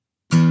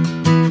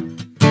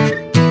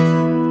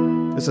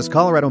This is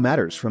Colorado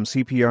Matters from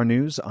CPR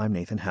News. I'm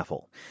Nathan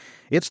Heffel.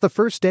 It's the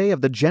first day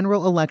of the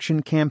general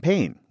election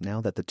campaign.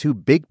 Now that the two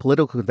big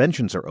political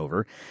conventions are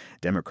over,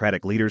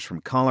 Democratic leaders from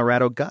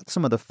Colorado got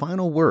some of the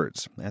final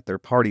words at their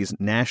party's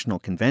national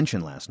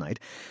convention last night.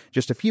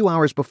 Just a few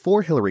hours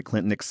before Hillary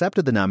Clinton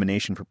accepted the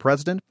nomination for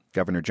president,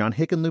 Governor John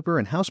Hickenlooper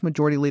and House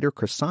Majority Leader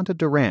Crisanta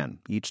Duran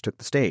each took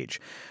the stage.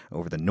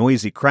 Over the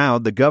noisy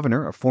crowd, the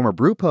governor, a former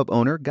brewpub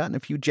owner, got in a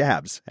few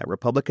jabs at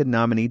Republican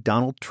nominee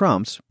Donald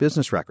Trump's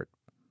business record.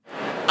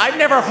 I've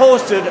never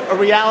hosted a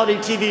reality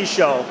TV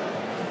show,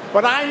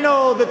 but I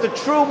know that the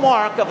true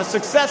mark of a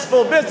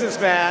successful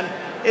businessman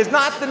is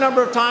not the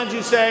number of times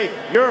you say,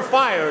 "You're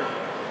fired."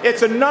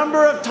 It's a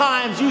number of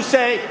times you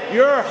say,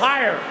 "You're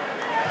hired."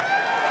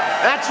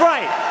 That's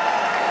right.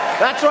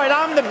 That's right.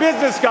 I'm the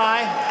business guy.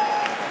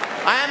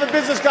 I am a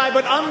business guy,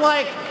 but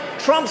unlike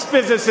Trump's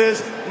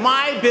businesses,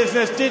 my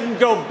business didn't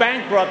go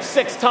bankrupt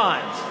 6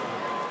 times.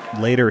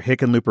 Later,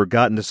 Hickenlooper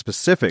got into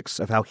specifics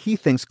of how he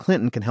thinks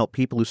Clinton can help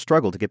people who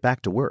struggle to get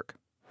back to work.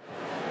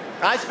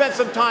 I spent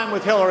some time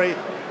with Hillary,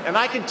 and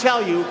I can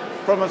tell you,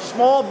 from a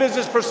small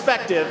business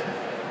perspective,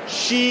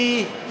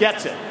 she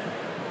gets it.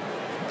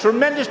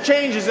 Tremendous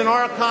changes in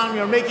our economy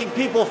are making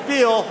people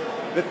feel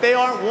that they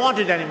aren't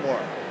wanted anymore,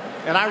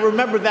 and I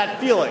remember that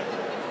feeling.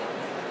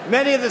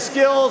 Many of the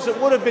skills that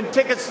would have been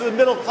tickets to the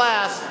middle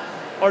class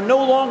are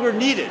no longer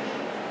needed.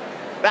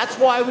 That's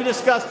why we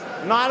discussed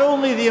not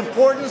only the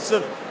importance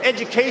of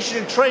education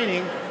and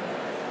training,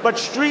 but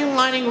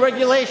streamlining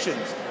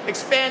regulations,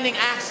 expanding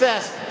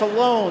access to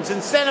loans,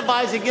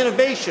 incentivizing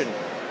innovation,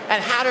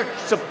 and how to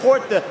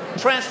support the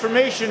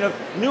transformation of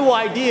new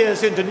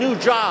ideas into new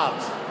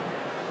jobs.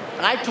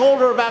 I told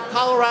her about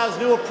Colorado's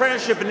new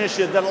apprenticeship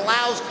initiative that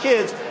allows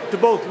kids to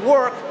both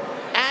work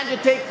and to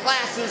take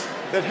classes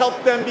that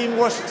help them be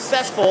more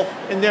successful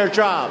in their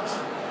jobs.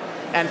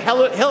 And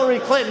Hillary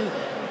Clinton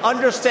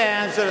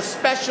understands that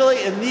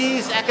especially in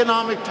these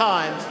economic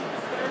times,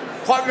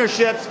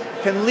 partnerships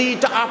can lead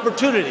to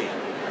opportunity,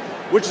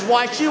 which is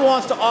why she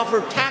wants to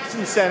offer tax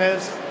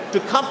incentives to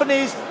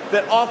companies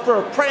that offer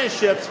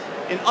apprenticeships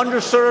in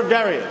underserved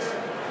areas.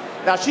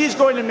 Now, she's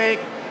going to make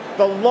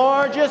the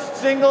largest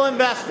single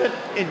investment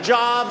in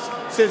jobs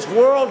since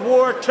World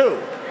War II.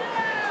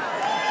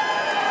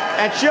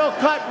 And she'll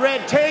cut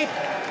red tape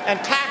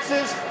and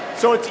taxes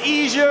so it's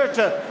easier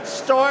to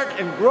start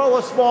and grow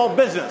a small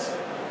business.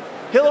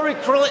 Hillary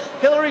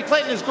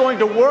Clinton is going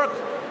to work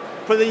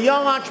for the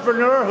young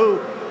entrepreneur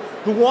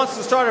who wants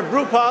to start a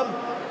brew pub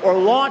or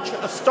launch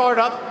a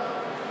startup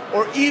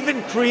or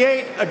even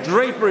create a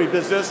drapery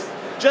business,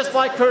 just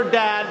like her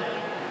dad,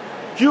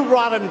 Hugh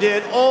Rodham,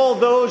 did all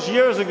those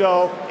years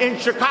ago in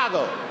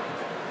Chicago.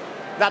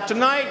 Now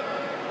tonight,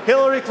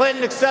 Hillary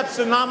Clinton accepts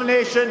the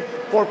nomination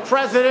for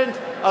President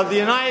of the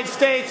United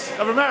States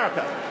of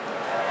America.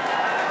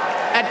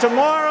 And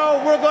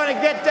tomorrow, we're going to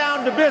get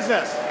down to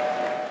business.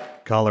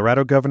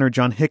 Colorado Governor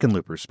John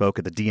Hickenlooper spoke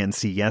at the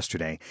DNC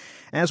yesterday.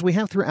 As we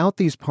have throughout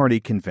these party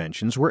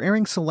conventions, we're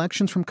airing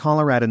selections from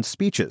Coloradan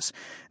speeches.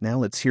 Now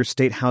let's hear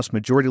State House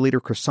Majority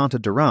Leader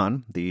Crisanta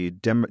Duran. The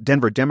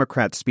Denver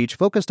Democrat speech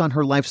focused on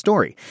her life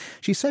story.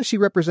 She says she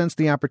represents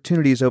the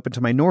opportunities open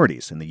to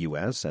minorities in the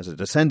U.S. as a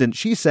descendant,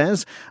 she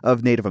says,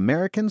 of Native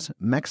Americans,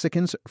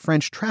 Mexicans,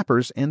 French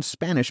trappers, and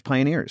Spanish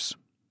pioneers.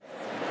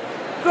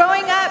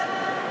 Growing up,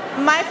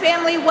 my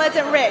family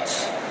wasn't rich.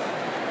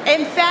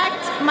 In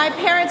fact, my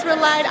parents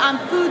relied on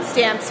food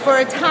stamps for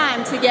a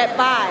time to get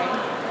by.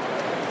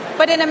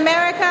 But in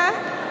America,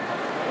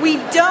 we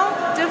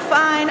don't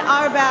define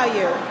our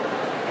value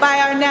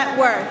by our net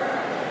worth.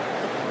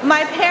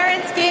 My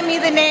parents gave me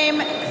the name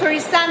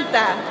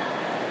Crisanta,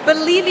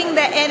 believing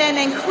that in an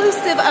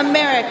inclusive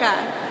America,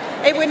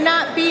 it would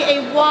not be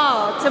a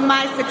wall to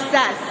my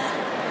success.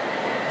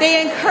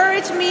 They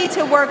encouraged me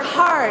to work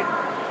hard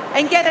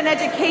and get an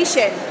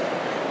education,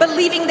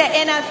 believing that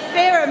in a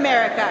fair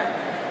America,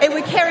 it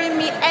would carry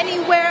me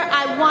anywhere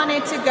I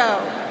wanted to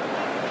go.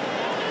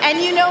 And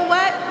you know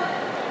what?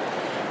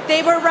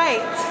 They were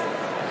right.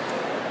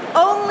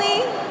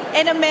 Only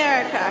in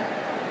America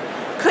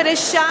could a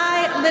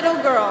shy little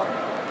girl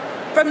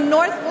from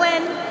North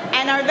Glen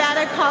and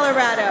Arvada,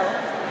 Colorado,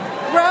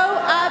 grow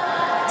up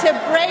to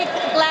break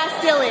glass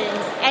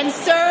ceilings and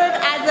serve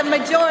as the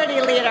majority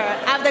leader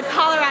of the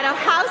Colorado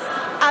House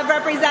of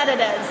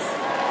Representatives.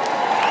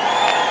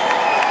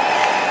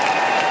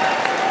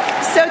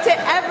 So to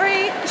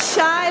every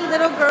shy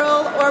little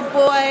girl or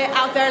boy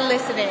out there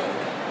listening,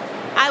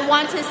 I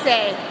want to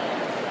say,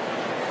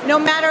 no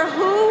matter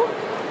who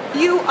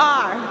you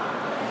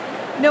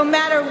are, no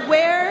matter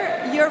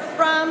where you're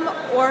from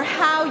or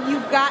how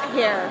you got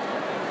here,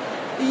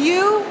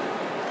 you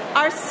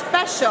are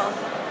special,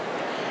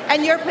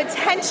 and your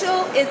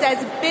potential is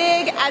as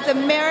big as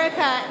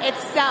America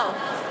itself.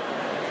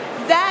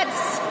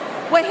 That's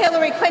what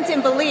Hillary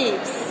Clinton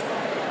believes.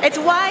 It's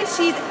why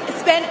she's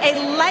spent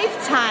a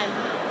lifetime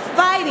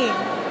fighting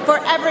for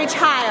every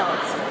child,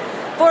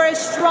 for a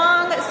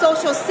strong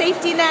social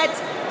safety net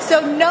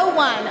so no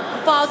one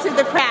falls through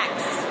the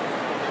cracks,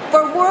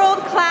 for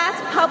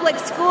world-class public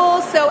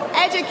schools so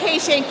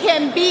education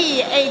can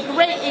be a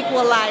great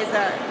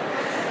equalizer,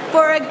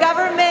 for a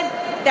government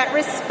that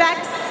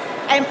respects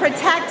and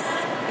protects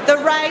the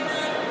rights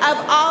of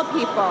all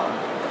people.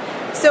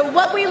 So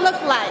what we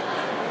look like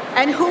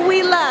and who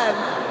we love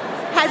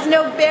has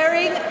no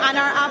bearing on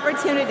our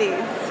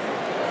opportunities.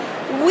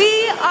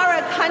 We are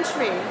a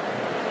country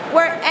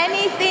where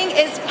anything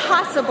is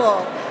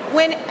possible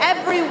when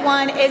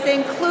everyone is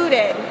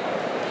included.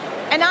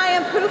 And I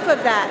am proof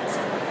of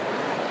that.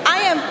 I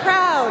am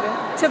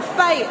proud to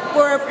fight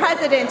for a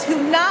president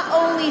who not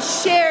only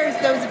shares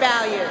those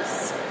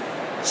values,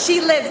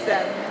 she lives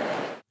them.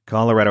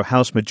 Colorado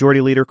House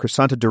Majority Leader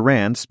Crisanta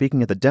Duran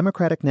speaking at the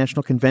Democratic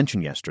National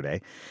Convention yesterday.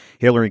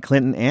 Hillary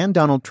Clinton and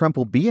Donald Trump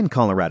will be in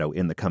Colorado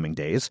in the coming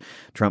days.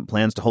 Trump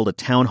plans to hold a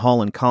town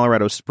hall in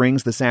Colorado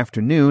Springs this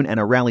afternoon and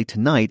a rally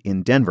tonight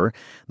in Denver.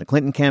 The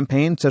Clinton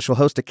campaign says she'll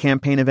host a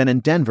campaign event in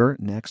Denver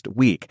next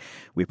week.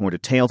 We have more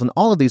details on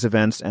all of these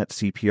events at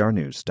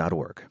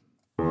cprnews.org.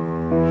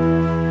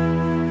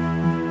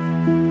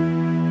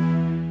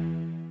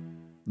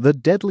 The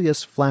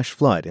deadliest flash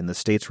flood in the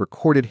state's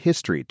recorded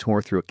history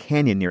tore through a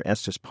canyon near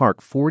Estes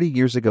Park 40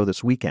 years ago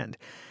this weekend.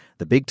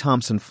 The Big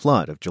Thompson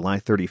flood of July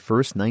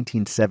 31st,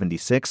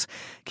 1976,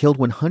 killed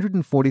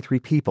 143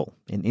 people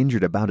and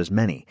injured about as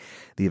many.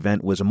 The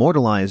event was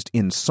immortalized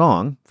in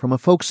song from a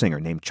folk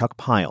singer named Chuck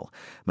Pyle.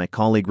 My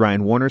colleague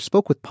Ryan Warner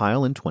spoke with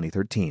Pyle in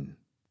 2013.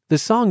 The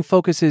song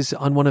focuses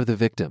on one of the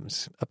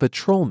victims, a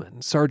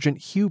patrolman, Sergeant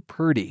Hugh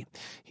Purdy.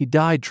 He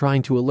died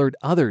trying to alert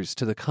others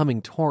to the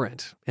coming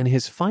torrent, and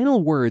his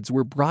final words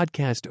were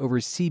broadcast over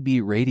CB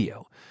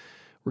radio.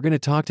 We're going to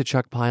talk to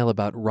Chuck Pyle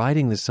about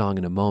writing the song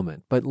in a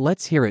moment, but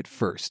let's hear it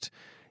first.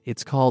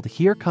 It's called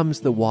Here Comes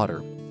the Water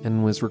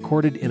and was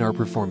recorded in our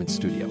performance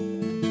studio.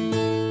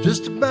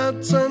 Just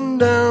about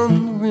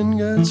sundown, the wind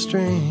got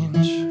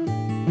strange,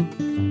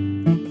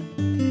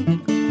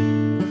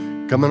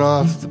 coming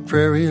off the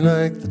prairie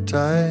like the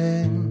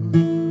tide,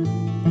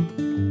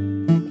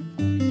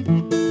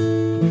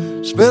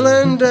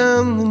 spilling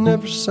down the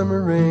Never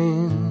Summer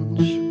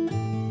Range.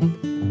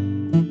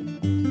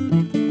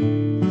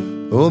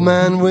 Old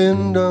man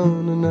wind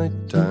on a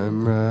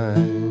nighttime ride,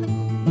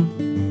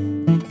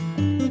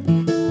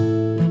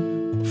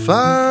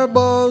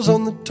 fireballs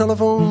on the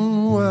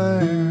telephone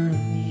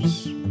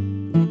wires,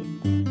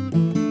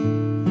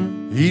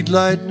 heat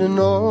lightning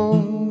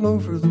all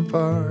over the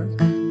park.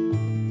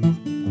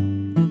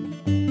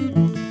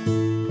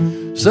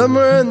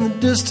 Somewhere in the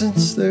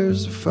distance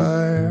there's a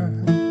fire.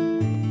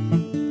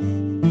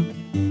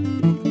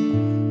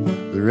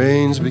 The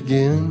rains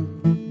begin,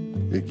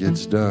 it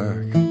gets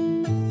dark,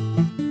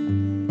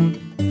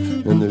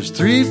 and there's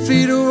 3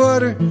 feet of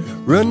water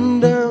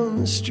running down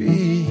the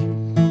street,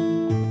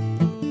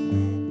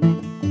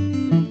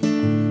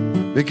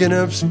 picking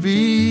up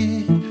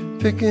speed,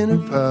 picking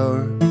up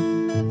power.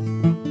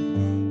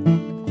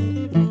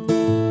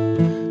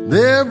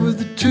 There where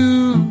the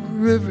 2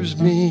 rivers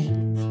meet,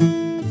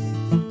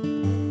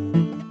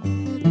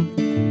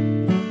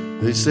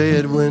 they say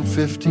it went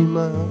 50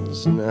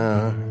 miles an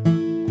hour.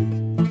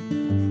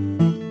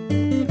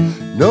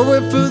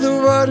 Nowhere for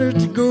the water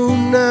to go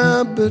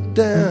now but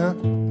down.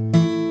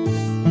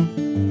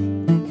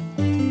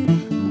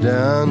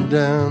 Down,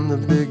 down the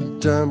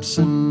Big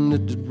Thompson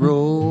it did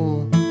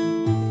roll.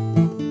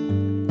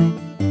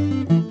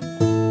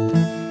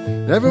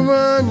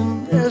 Everyone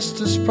in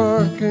Estes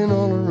Park and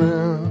all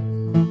around,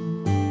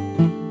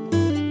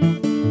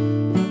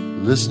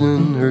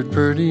 listening, heard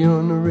Purdy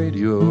on the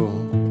radio.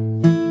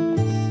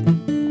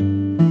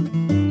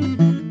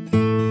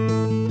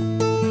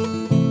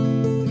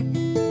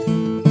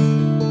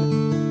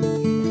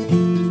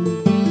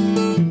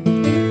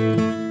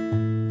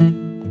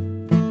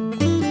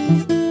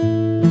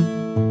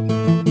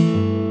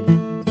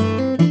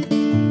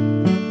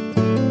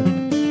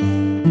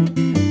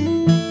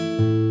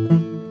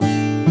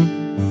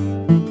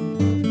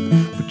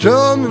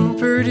 Patrolman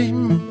Purdy,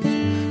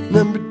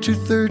 number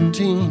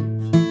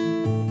 213,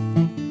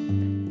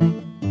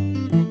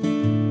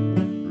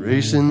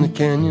 racing the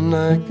canyon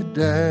like a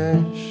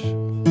dash,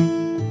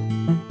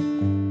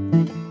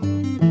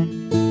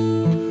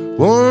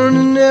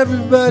 warning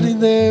everybody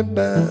there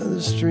by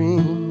the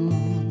stream,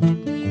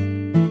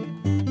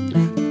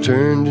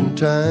 turned in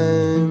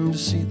time to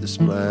see the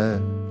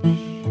splash.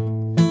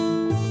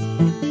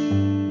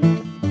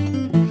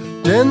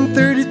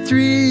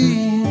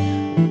 10:33,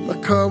 a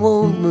car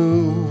won't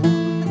move.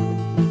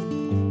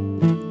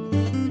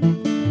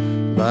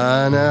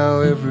 By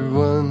now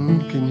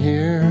everyone can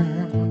hear.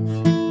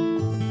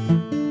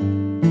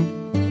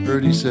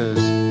 Purdy says,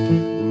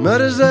 the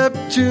mud is up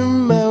to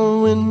my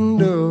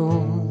window.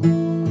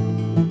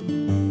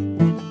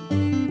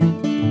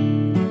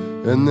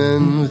 And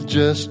then with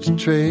just a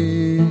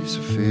trace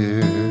of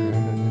fear,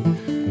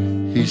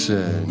 he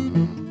said,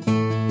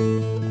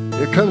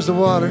 here comes the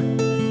water.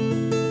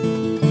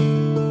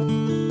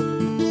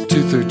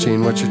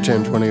 213, what's your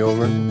 1020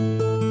 over?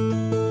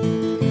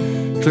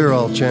 Clear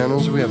all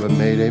channels, we have a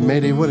Mayday.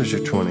 Mayday, what is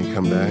your 20?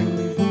 Come back.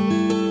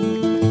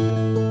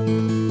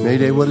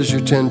 Mayday, what is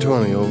your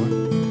 1020? Over.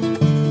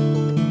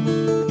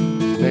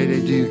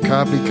 Mayday, do you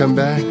copy? Come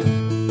back.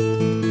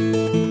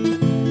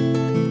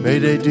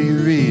 Mayday, do you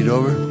read?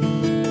 Over.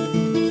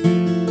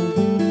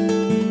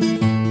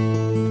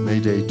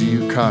 Mayday, do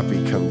you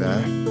copy? Come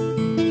back.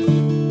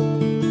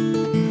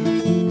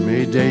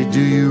 Mayday, do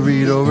you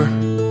read? Over.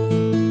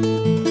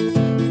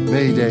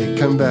 Mayday,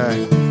 come back.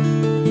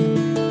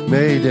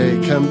 Mayday,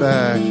 come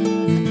back.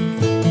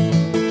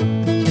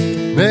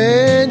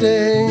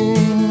 Mayday,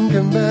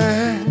 come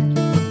back.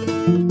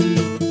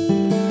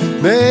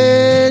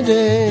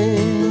 Mayday,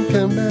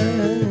 come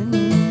back.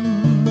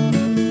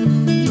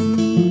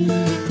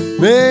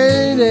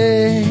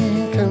 Mayday,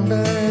 come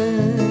back.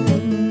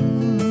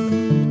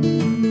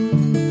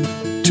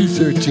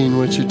 213,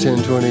 what's your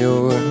 1020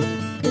 over?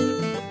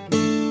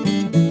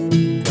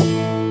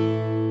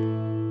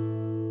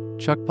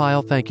 Chuck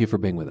Pyle, thank you for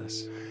being with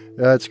us.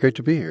 It's great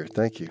to be here.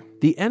 Thank you.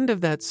 The end of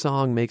that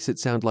song makes it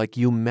sound like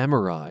you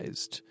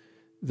memorized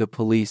the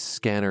police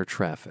scanner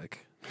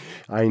traffic.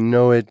 I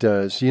know it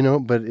does,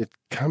 but it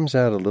comes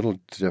out a little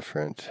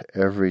different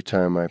every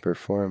time I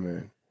perform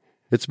it.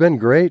 It's been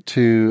great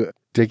to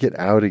dig it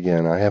out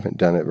again. I haven't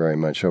done it very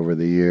much over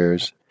the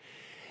years.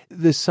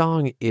 The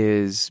song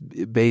is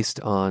based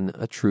on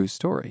a true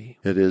story.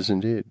 It is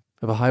indeed.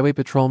 Of a highway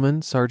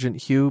patrolman,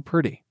 Sergeant Hugh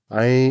Purdy.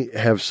 I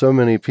have so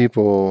many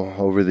people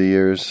over the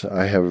years.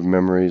 I have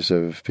memories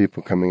of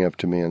people coming up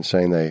to me and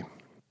saying they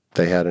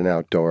had an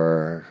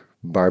outdoor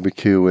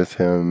barbecue with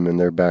him in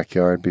their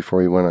backyard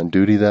before he went on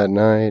duty that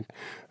night.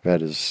 I've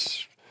had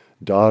his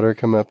daughter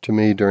come up to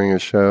me during a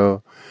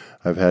show.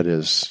 I've had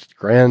his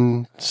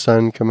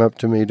grandson come up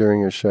to me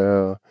during a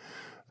show.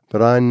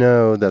 But I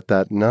know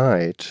that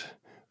night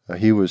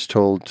he was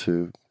told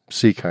to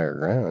seek higher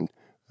ground.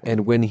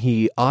 And when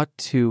he ought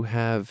to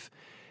have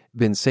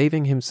been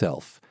saving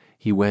himself,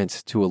 he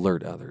went to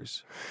alert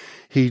others.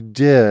 He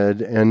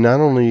did, and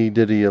not only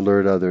did he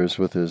alert others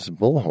with his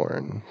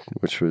bullhorn,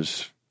 which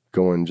was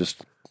going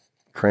just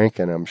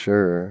cranking, I'm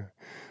sure,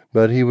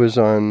 but he was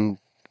on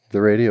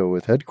the radio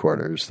with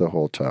headquarters the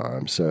whole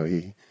time. So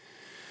he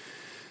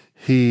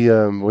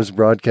was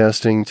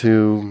broadcasting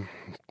to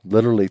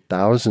literally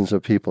thousands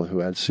of people who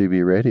had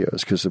CB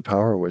radios because the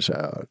power was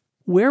out.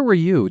 Where were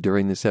you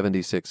during the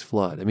 76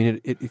 flood? I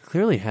mean, it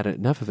clearly had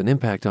enough of an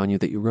impact on you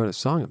that you wrote a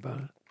song about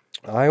it.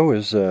 I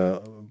was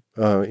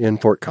in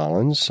Fort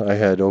Collins. I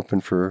had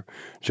opened for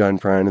John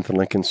Prine at the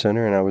Lincoln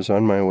Center, and I was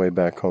on my way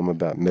back home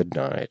about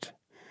midnight.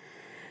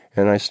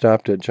 And I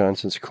stopped at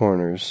Johnson's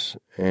Corners,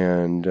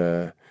 and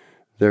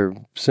their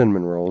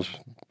cinnamon rolls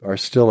are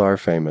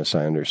famous,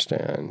 I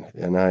understand.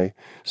 And I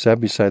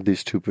sat beside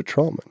these two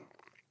patrolmen.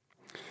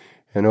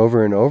 And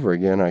over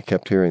again, I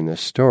kept hearing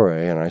this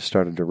story, and I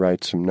started to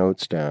write some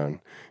notes down,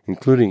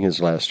 including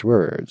his last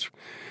words.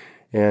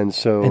 And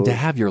to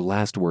have your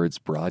last words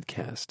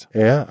broadcast.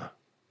 Yeah.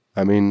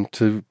 I mean,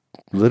 to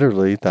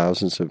literally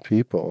thousands of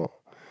people.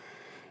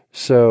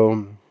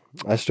 So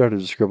I started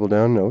to scribble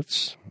down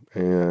notes,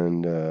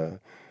 and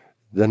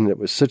then it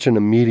was such an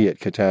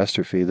immediate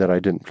catastrophe that I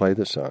didn't play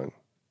the song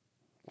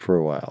for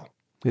a while.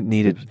 It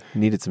needed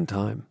some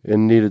time. It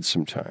needed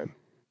some time.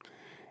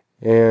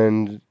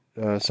 And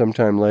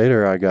sometime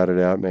later, I got it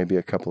out, maybe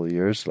a couple of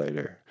years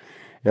later,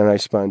 and I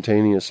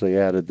spontaneously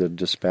added the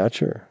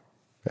dispatcher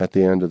at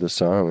the end of the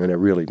song, and it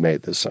really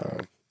made the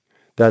song.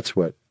 That's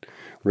what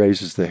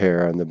raises the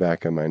hair on the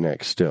back of my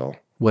neck still.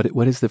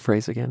 What is the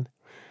phrase again?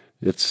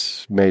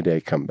 It's Mayday,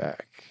 come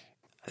back.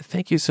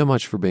 Thank you so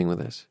much for being with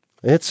us.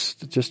 It's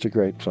just a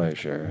great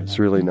pleasure. It's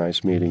really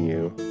nice meeting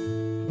you.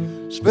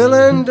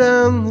 Spilling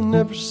down the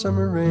Never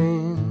Summer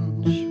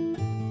Range,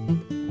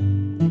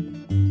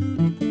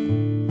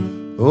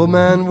 Old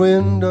Man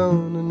Wind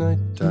on a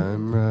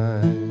nighttime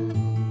ride,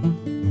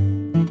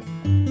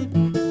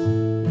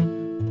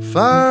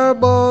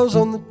 fireballs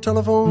on the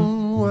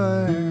telephone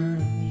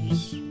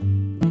wires,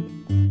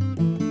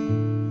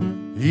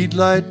 heat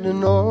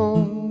lightning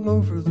all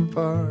over the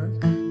park.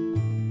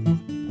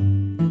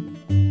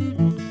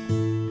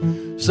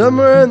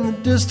 Somewhere in the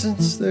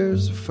distance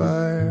there's a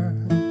fire.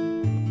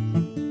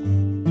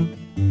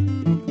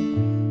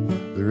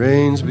 The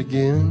rains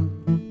begin,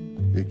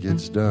 it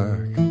gets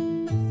dark,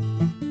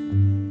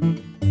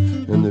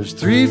 and there's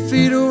 3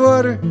 feet of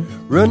water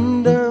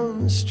running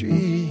down the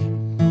street,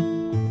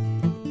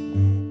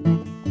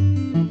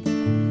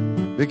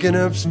 picking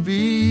up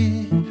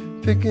speed,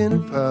 picking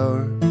up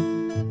power.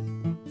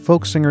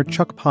 Folk singer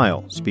Chuck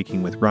Pyle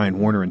speaking with Ryan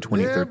Warner in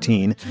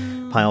 2013.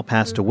 Pyle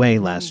passed away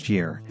last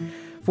year.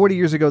 40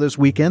 years ago this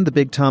weekend, the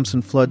Big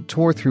Thompson flood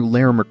tore through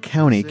Larimer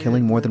County,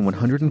 killing more than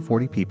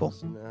 140 people.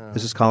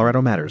 This is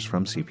Colorado Matters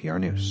from CPR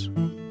News.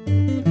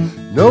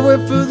 Nowhere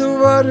for the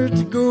water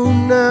to go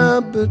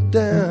now but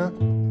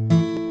down.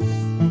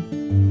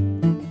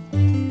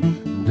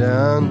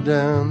 Down,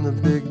 down the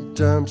Big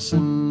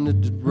Thompson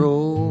it did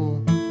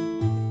roll.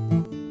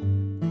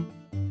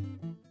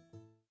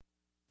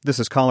 This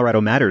is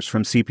Colorado Matters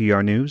from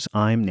CPR News.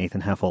 I'm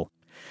Nathan Heffel.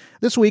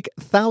 This week,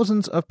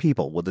 thousands of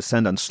people will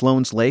descend on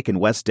Sloan's Lake in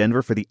West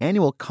Denver for the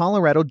annual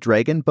Colorado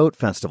Dragon Boat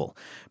Festival.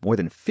 More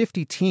than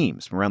 50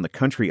 teams from around the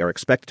country are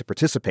expected to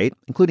participate,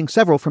 including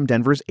several from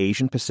Denver's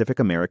Asian Pacific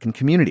American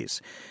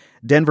communities.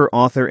 Denver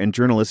author and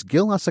journalist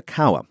Gil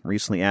Asakawa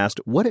recently asked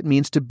what it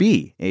means to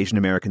be Asian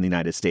American in the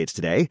United States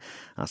today.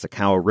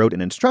 Asakawa wrote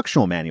an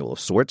instructional manual of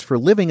sorts for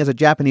living as a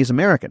Japanese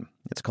American.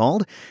 It's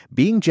called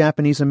Being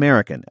Japanese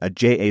American, a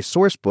JA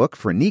source book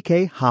for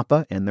Nikkei,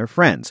 Hapa, and their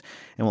friends.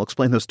 And we'll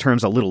explain those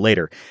terms a little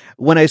later.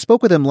 When I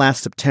spoke with him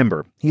last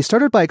September, he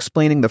started by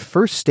explaining the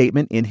first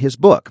statement in his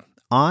book,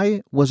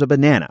 I was a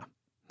banana.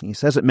 He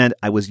says it meant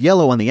I was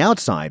yellow on the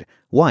outside,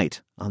 white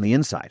on the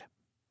inside.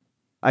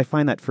 I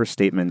find that first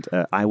statement,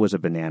 I was a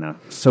banana,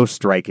 so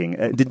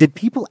striking. Did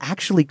people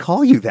actually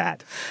call you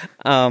that?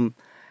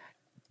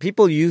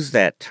 People use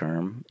that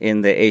term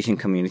in the Asian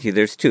community.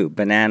 There's two.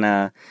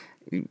 Banana,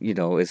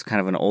 is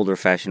kind of an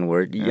older-fashioned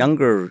word. Yeah.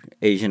 Younger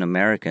Asian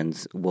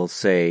Americans will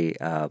say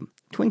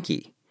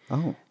Twinkie.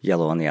 Oh.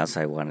 Yellow on the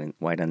outside,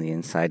 white on the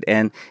inside.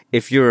 And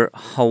if you're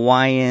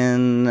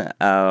Hawaiian,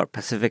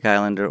 Pacific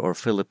Islander, or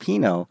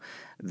Filipino,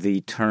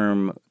 the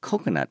term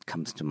coconut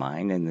comes to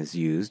mind and is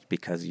used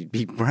because you'd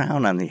be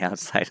brown on the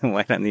outside and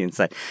white on the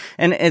inside.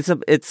 And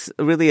it's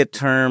really a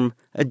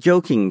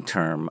joking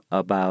term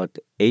about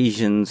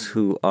Asians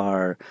who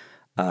are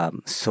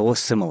so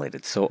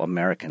assimilated, so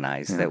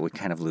Americanized that we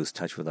kind of lose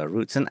touch with our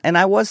roots. And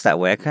I was that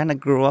way. I kind of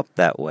grew up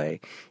that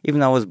way. Even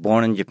though I was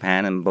born in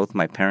Japan and both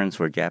my parents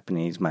were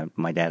Japanese,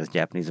 my dad is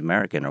Japanese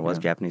American or was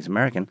Japanese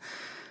American.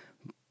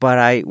 But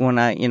I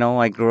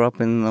grew up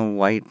in the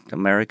white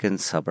American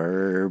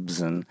suburbs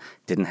and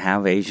didn't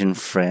have Asian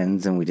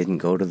friends, and we didn't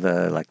go to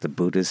the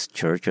Buddhist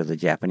church or the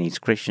Japanese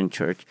Christian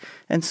church.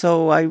 And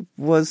so I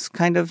was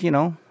kind of,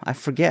 I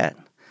forget.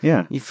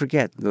 Yeah. You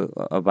forget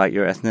about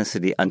your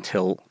ethnicity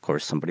until, of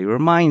course, somebody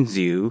reminds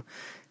you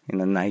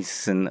in a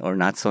nice or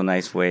not so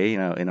nice way,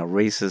 in a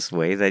racist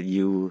way, that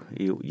you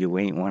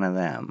ain't one of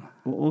them.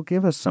 Well,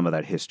 give us some of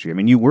that history. I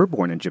mean, you were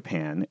born in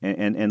Japan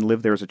and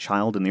lived there as a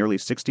child in the early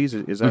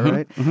 60s, is that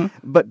right? Mm-hmm.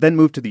 But then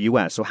moved to the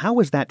U.S. So how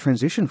was that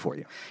transition for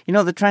you?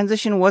 The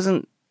transition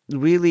wasn't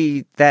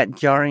really that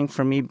jarring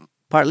for me,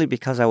 partly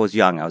because I was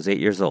young. I was 8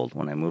 years old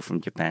when I moved from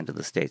Japan to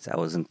the States. I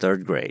was in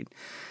third grade.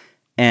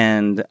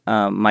 And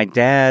my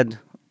dad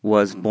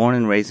was born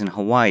and raised in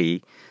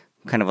Hawaii.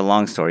 Kind of a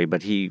long story,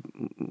 but he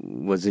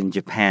was in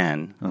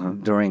Japan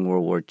during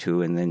World War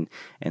II, and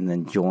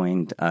then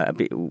joined,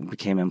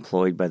 became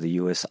employed by the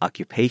U.S.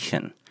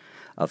 occupation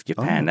of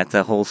Japan. That's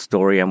a whole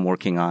story I'm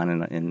working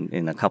on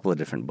in a couple of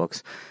different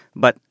books.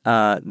 But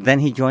then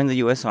he joined the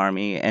U.S.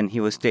 Army, and he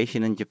was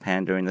stationed in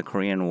Japan during the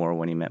Korean War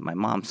when he met my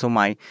mom. So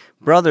my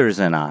brothers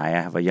and I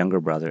have a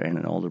younger brother and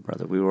an older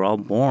brother. We were all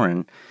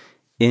born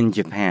in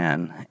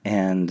Japan,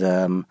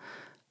 and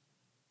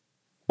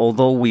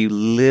although we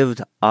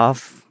lived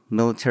off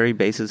military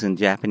bases in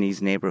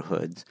Japanese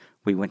neighborhoods,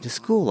 we went to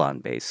school on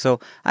base. So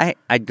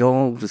I'd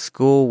go to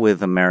school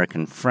with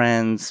American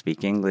friends,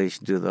 speak English,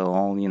 do the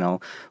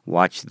whole,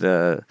 watch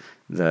the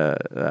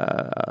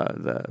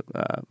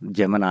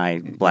Gemini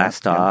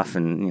blast off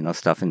and,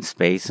 stuff in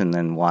space, and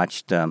then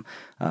watched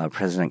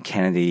President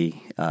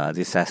Kennedy,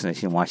 the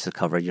assassination, watch the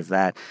coverage of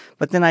that.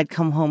 But then I'd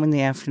come home in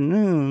the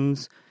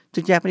afternoons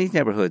to Japanese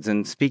neighborhoods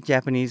and speak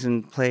Japanese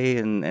and play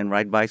and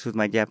ride bikes with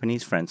my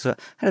Japanese friends. So I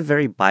had a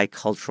very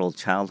bicultural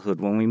childhood.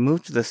 When we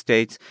moved to the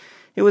States,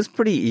 it was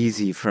pretty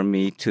easy for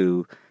me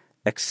to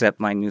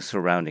accept my new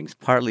surroundings.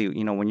 Partly,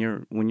 when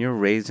you're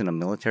raised in a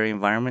military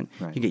environment,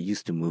 you get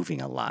used to moving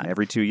a lot.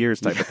 Every 2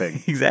 years type of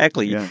thing.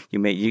 Exactly. Yeah.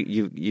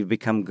 You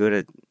become good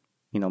at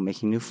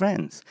making new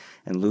friends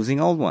and losing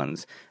old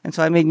ones. And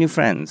so I made new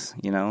friends,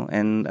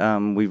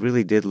 and we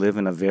really did live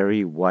in a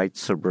very white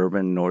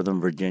suburban Northern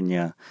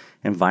Virginia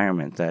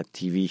environment. That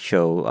TV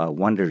show,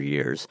 Wonder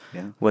Years,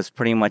 was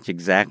pretty much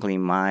exactly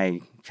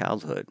my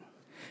childhood.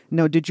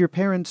 Now, did your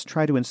parents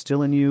try to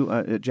instill in you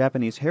a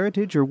Japanese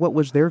heritage, or what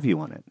was their view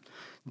on it?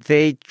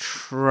 They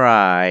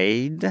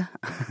tried.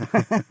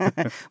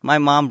 My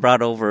mom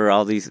brought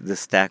over this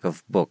stack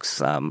of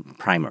books,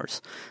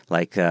 primers,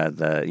 like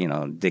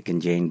the Dick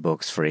and Jane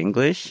books for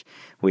English.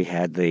 We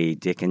had the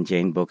Dick and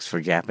Jane books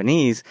for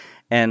Japanese,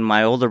 and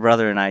my older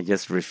brother and I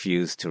just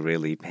refused to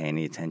really pay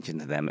any attention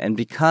to them. And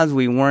because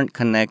we weren't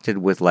connected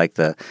with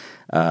the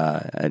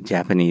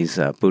Japanese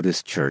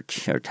Buddhist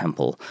church or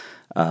temple,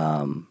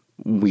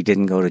 we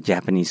didn't go to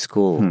Japanese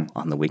school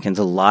on the weekends.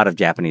 A lot of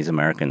Japanese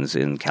Americans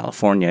in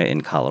California,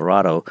 in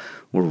Colorado,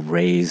 were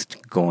raised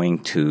going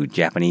to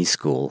Japanese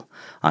school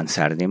on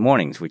Saturday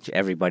mornings, which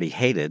everybody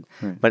hated.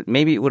 But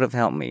maybe it would have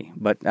helped me.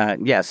 But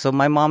so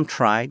my mom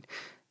tried.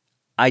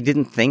 I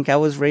didn't think I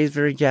was raised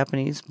very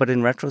Japanese, but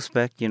in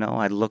retrospect,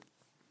 I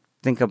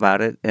think about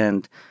it,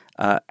 and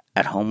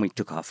at home we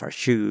took off our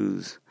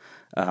shoes.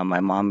 My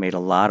mom made a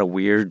lot of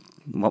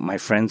what my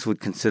friends would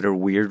consider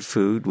weird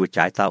food, which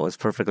I thought was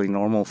perfectly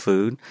normal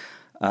food.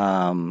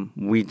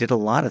 We did a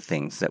lot of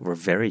things that were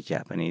very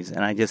Japanese,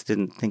 and I just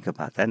didn't think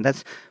about that. And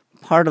that's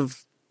part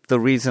of the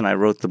reason I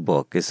wrote the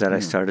book, is that I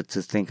started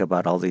to think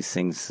about all these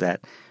things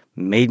that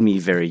made me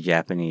very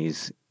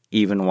Japanese,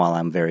 even while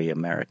I'm very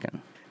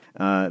American.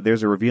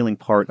 There's a revealing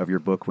part of your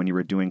book when you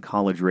were doing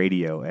college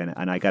radio,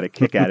 and I got a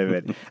kick out of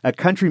it. A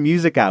country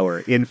music hour,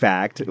 in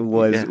fact,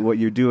 was what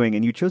you're doing,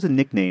 and you chose a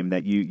nickname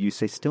that you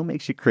say still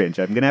makes you cringe.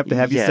 I'm going to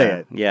have you say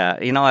it. Yeah.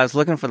 I was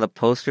looking for the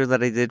poster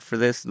that I did for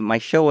this. My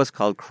show was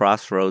called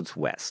Crossroads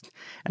West,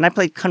 and I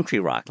played country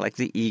rock, like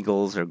the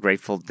Eagles or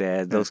Grateful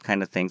Dead, those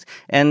kind of things.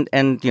 And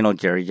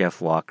Jerry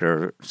Jeff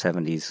Walker,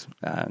 70s,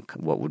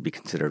 what would be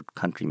considered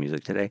country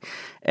music today.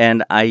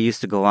 And I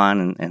used to go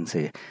on and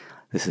say,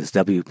 "This is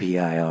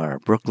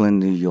WPIR, Brooklyn,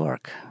 New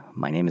York.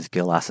 My name is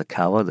Gil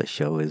Asakawa. The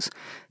show is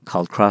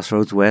called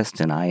Crossroads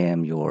West, and I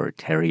am your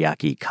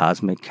teriyaki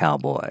cosmic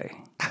cowboy."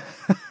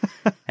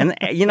 And,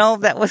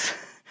 that was...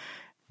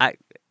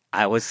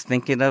 I was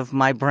thinking of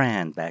my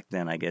brand back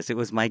then, I guess. It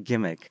was my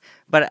gimmick.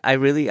 But I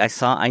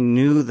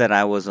knew that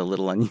I was a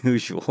little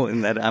unusual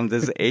in that I'm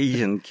this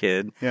Asian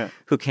kid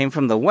who came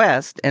from the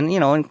West. And,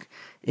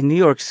 in New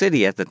York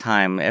City at the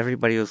time,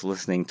 everybody was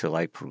listening to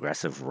like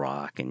progressive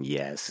rock and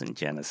Yes and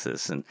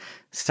Genesis and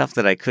stuff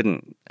that I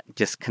couldn't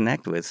just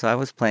connect with. So I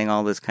was playing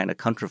all this kind of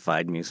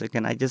countrified music,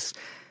 and I just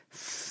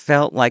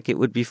felt like it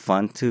would be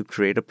fun to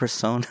create a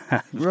persona.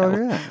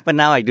 But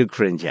now I do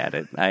cringe at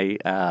it.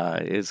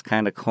 It's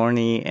kind of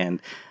corny,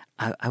 and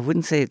I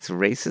wouldn't say it's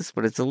racist,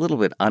 but it's a little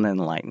bit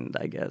unenlightened,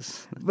 I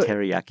guess.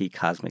 Teriyaki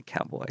cosmic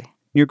cowboy.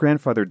 Your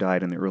grandfather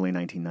died in the early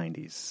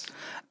 1990s.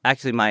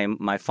 Actually,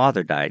 my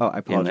father died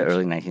in the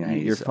early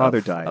 1990s. Your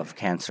father died of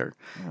cancer,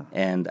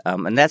 and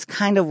that's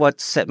kind of what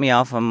set me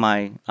off on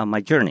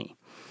my journey.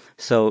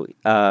 So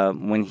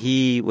when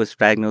he was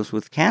diagnosed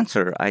with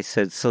cancer, I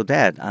said, "So,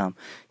 Dad,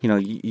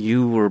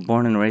 you were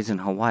born and raised in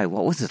Hawaii.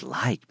 What was it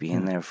like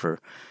being there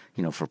for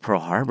Pearl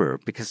Harbor?"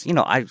 Because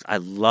I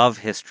love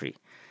history.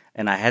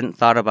 And I hadn't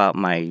thought about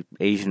my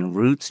Asian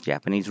roots,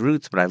 Japanese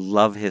roots, but I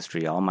love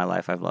history. All my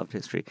life I've loved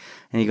history.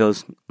 And he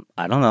goes,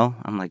 "I don't know."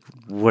 I'm like,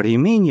 "What do you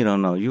mean you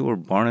don't know? You were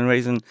born and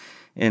raised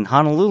in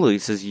Honolulu." He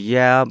says,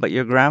 "Yeah, but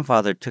your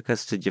grandfather took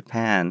us to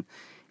Japan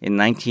in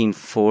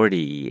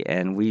 1940,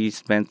 and we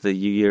spent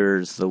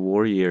the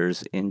war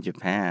years in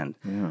Japan."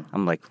 Yeah.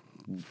 I'm like,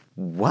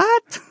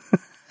 "What?"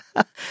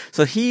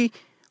 So he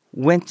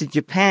went to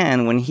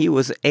Japan when he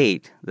was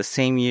 8, the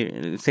same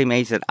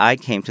age that I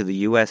came to the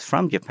U.S.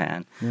 from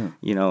Japan. Yeah.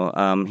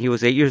 He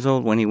was 8 years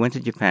old when he went to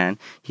Japan.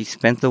 He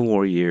spent the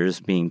war years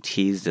being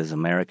teased as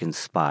American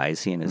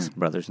spies, he and his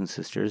brothers and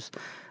sisters.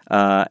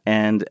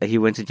 And he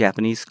went to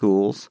Japanese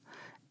schools.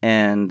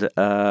 And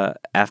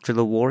after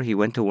the war, he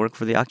went to work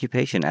for the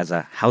occupation as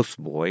a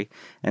houseboy.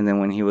 And then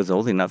when he was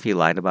old enough, he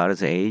lied about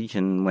his age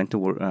and went to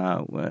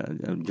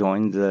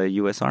join the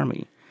U.S.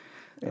 Army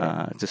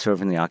to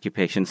serve in the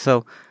occupation.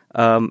 So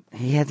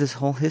he had this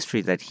whole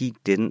history that he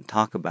didn't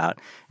talk about.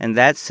 And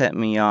that set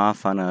me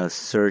off on a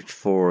search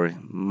for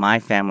my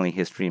family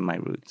history and my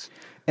roots.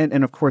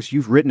 And of course,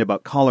 you've written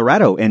about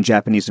Colorado and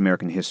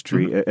Japanese-American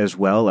history as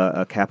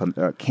well,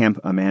 Camp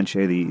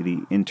Amanche,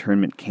 the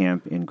internment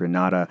camp in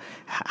Grenada.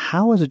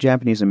 How, as a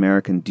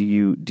Japanese-American, do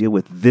you deal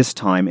with this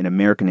time in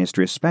American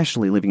history,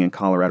 especially living in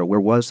Colorado,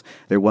 where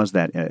there was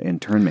that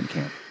internment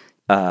camp?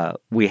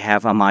 We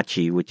have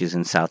Amachi, which is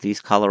in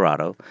southeast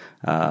Colorado,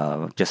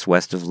 just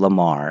west of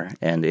Lamar,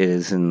 and it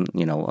is in,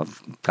 a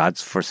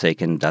God's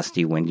forsaken,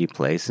 dusty, windy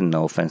place, and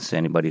no offense to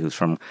anybody who's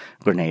from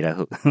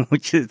Grenada,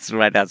 which is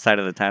right outside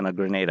of the town of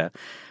Grenada.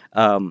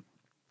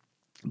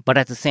 But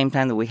at the same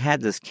time that we had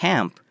this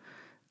camp,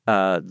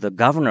 the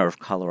governor of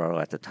Colorado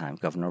at the time,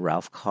 Governor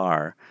Ralph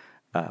Carr,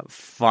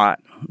 fought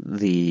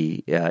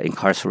the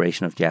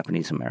incarceration of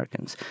Japanese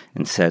Americans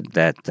and said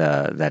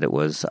that it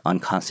was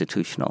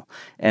unconstitutional.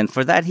 And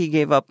for that, he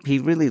gave up. He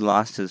really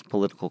lost his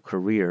political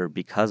career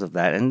because of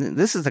that. And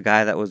this is a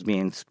guy that was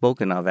being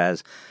spoken of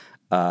as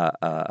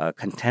a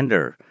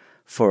contender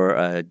for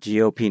a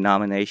GOP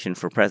nomination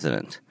for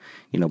president.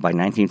 By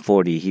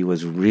 1940, he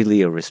was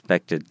really a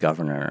respected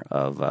governor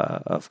of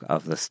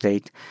the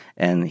state,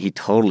 and he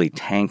totally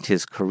tanked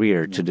his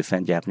career to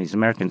defend Japanese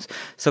Americans.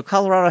 So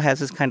Colorado has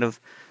this kind of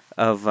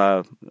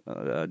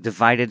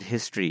divided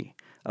history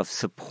of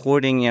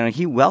supporting.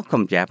 He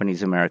welcomed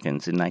Japanese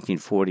Americans in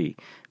 1940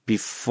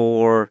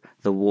 before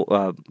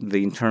the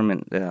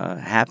internment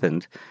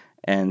happened,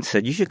 and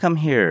said, "You should come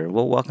here.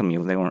 We'll welcome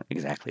you." They weren't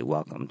exactly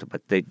welcomed,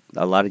 but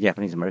a lot of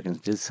Japanese Americans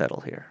did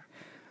settle here.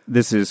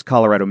 This is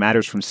Colorado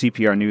Matters from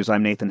CPR News.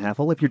 I'm Nathan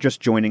Heffel. If you're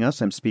just joining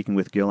us, I'm speaking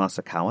with Gil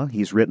Asakawa.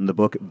 He's written the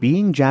book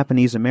Being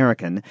Japanese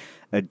American,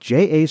 a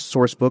JA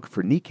source book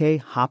for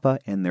Nikkei, Hapa,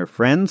 and their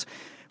friends.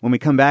 When we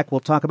come back, we'll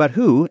talk about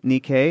who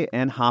Nikkei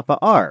and Hapa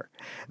are.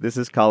 This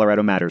is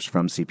Colorado Matters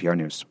from CPR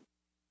News.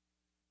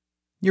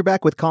 You're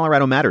back with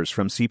Colorado Matters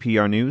from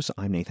CPR News.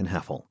 I'm Nathan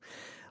Heffel.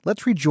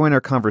 Let's rejoin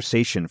our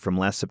conversation from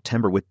last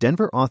September with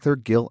Denver author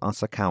Gil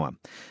Asakawa.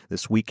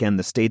 This weekend,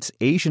 the state's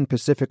Asian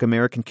Pacific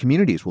American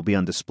communities will be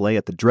on display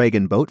at the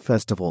Dragon Boat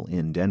Festival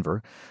in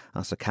Denver.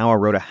 Asakawa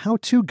wrote a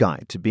how-to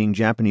guide to being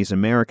Japanese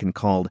American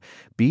called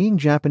Being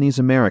Japanese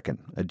American,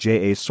 a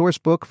JA source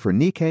book for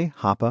Nikkei,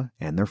 Hapa,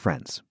 and their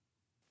friends.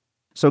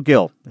 So,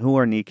 Gil, who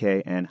are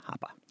Nikkei and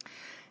Hapa?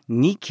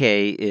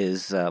 Nikkei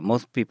is,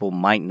 most people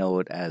might know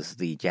it as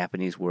the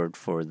Japanese word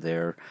for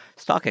their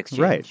stock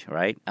exchange,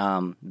 right?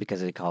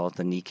 Because they call it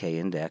the Nikkei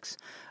index.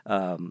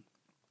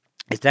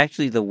 It's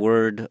actually the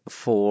word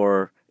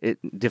for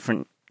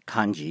different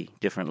kanji,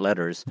 different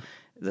letters.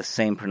 The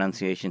same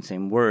pronunciation,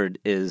 same word,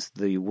 is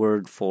the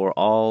word for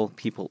all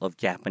people of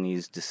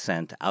Japanese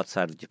descent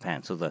outside of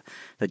Japan. So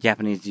the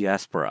Japanese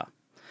diaspora.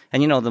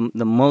 And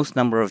the most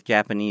number of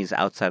Japanese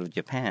outside of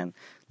Japan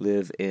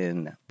live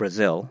in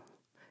Brazil,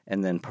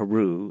 and then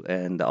Peru,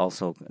 and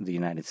also the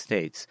United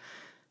States.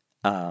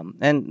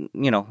 And,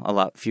 a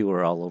lot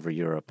fewer all over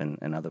Europe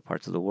and other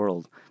parts of the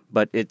world.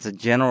 But it's a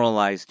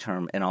generalized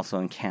term, and also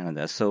in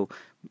Canada. So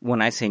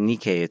when I say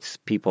Nikkei, it's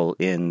people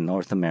in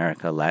North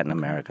America, Latin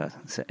America,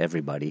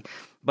 everybody.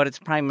 But it's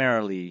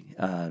primarily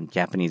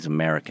Japanese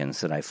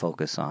Americans that I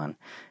focus on.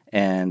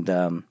 And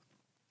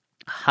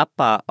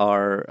Hapa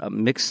are a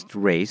mixed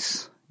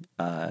race,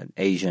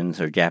 Asians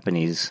or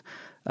Japanese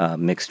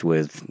mixed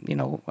with,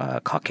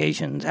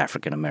 Caucasians,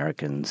 African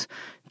Americans,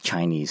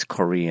 Chinese,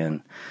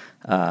 Korean,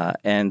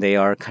 and they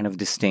are kind of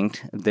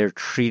distinct. They're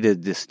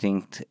treated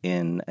distinct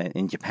in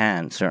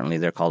Japan. Certainly,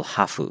 they're called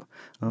hafu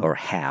or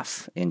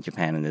half in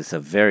Japan, and it's a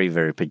very,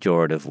 very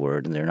pejorative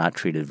word, and they're not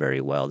treated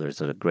very well.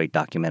 There's a great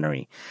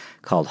documentary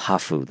called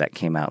Hafu that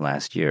came out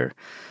last year.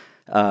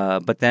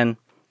 But then,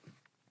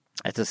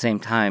 at the same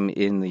time,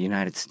 in the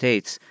United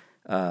States,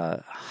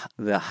 the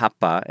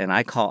Hapa, and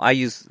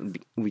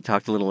we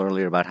talked a little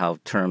earlier about how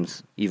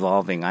terms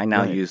evolving. I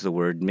now use the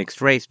word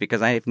mixed race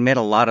because I've met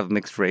a lot of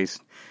mixed race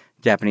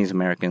Japanese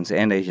Americans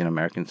and Asian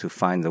Americans who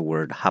find the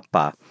word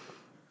Hapa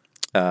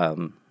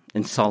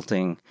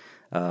insulting,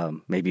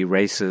 maybe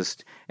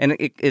racist, and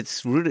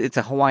it's rooted. It's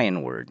a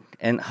Hawaiian word,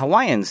 and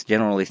Hawaiians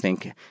generally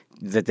think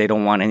that they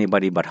don't want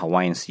anybody but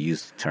Hawaiians to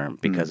use the term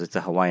because it's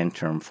a Hawaiian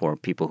term for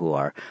people who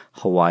are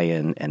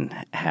Hawaiian and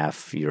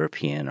half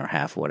European or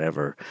half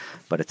whatever,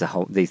 but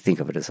they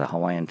think of it as a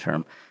Hawaiian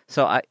term.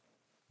 So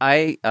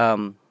I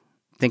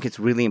think it's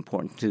really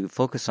important to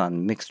focus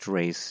on mixed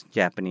race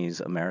Japanese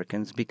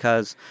Americans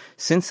because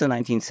since the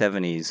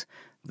 1970s,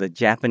 the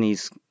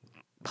Japanese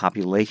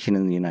population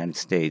in the United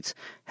States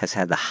has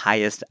had the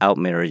highest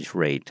outmarriage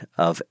rate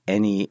of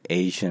any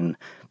Asian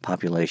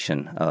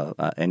population,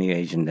 any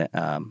Asian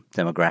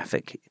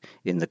demographic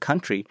in the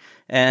country.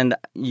 And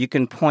you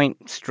can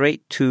point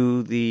straight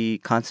to the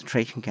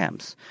concentration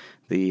camps,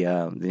 the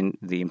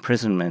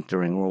imprisonment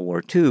during World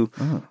War II.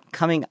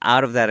 Coming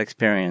out of that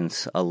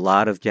experience, a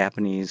lot of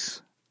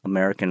Japanese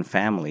American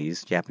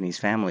families, Japanese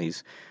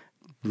families,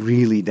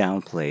 really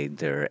downplayed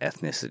their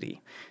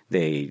ethnicity.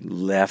 They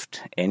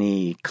left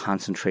any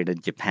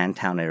concentrated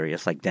Japantown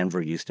areas like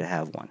Denver used to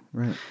have one,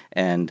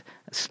 and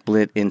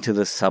split into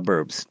the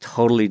suburbs,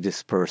 totally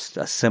dispersed,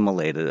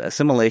 assimilated.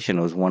 Assimilation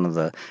was one of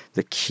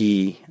the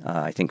key,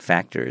 I think,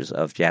 factors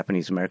of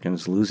Japanese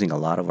Americans losing a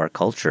lot of our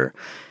culture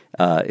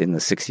in the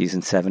 60s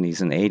and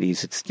 70s and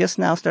 80s. It's just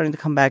now starting to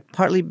come back,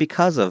 partly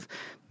because of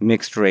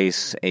mixed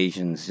race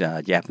Asians,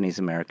 Japanese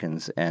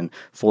Americans, and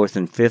fourth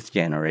and fifth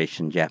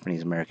generation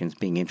Japanese Americans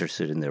being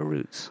interested in their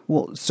roots.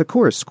 Well,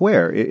 Sakura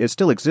Square, it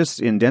still exists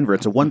in Denver.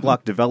 It's a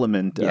one-block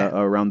development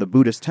around the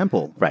Buddhist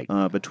temple,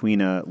 between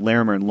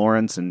Larimer and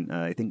Lawrence, and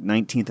I think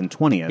 19th and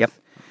 20th. Yep.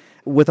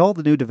 With all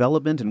the new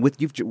development and with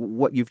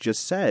what you've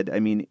just said, I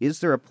mean,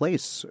 is there a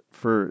place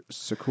for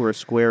Sakura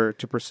Square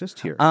to persist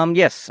here?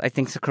 Yes, I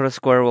think Sakura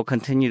Square will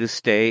continue to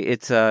stay.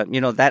 It's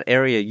that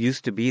area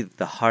used to be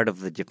the heart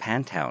of the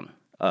Japantown.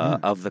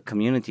 Of the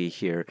community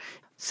here.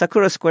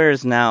 Sakura Square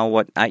is now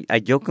what I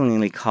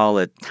jokingly call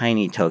it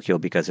tiny Tokyo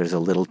because there's a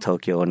little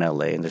Tokyo in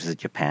LA and there's a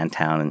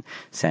Japantown in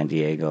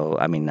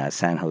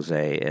San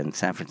Jose and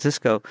San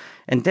Francisco.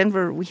 And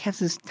Denver, we have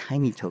this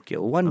tiny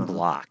Tokyo, one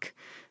block.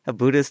 A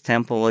Buddhist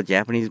temple, a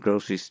Japanese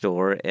grocery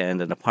store,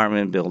 and an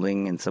apartment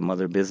building and some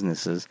other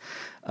businesses.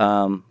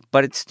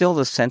 But it's still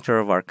the center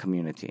of our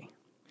community.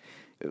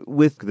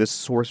 With this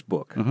source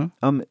book,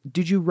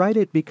 did you write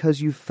it because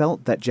you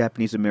felt that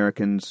Japanese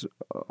Americans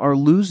are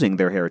losing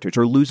their heritage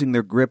or losing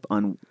their grip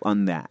on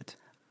that?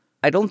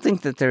 I don't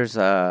think that there's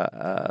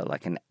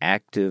an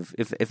active.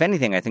 If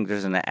anything, I think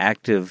there's an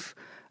active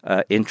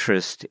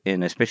interest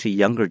in especially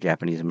younger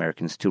Japanese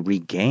Americans to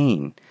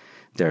regain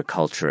their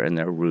culture and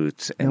their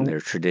roots and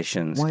their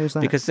traditions. Why is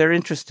that? Because they're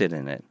interested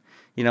in it.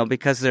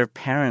 Because their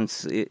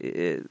parents,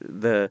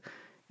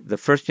 the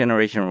first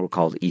generation were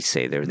called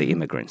Issei. They were the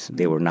immigrants.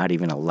 They were not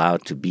even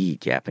allowed to be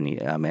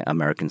Japanese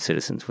American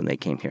citizens when they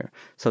came here.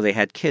 So they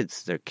had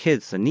kids. Their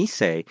kids, the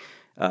Nisei,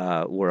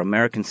 were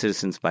American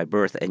citizens by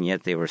birth, and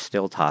yet they were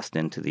still tossed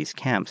into these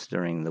camps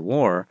during the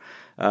war.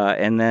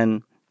 And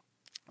then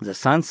the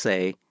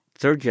Sansei,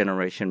 third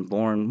generation,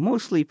 born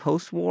mostly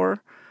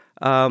post-war.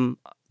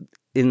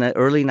 In the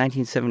early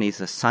 1970s,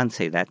 the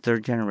Sansei, that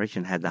third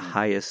generation, had the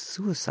highest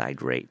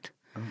suicide rate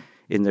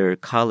in their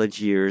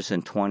college years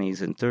and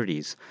 20s and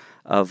 30s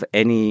of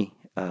any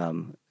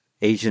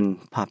Asian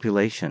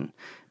population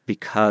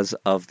because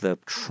of the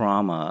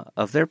trauma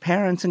of their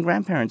parents and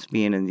grandparents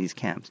being in these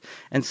camps.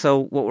 And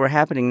so what we're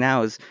happening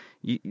now is,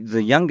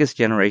 the youngest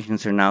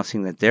generations are now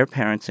seeing that their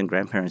parents and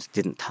grandparents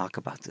didn't talk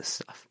about this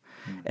stuff.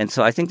 And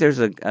so I think there's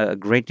a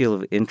great deal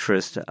of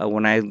interest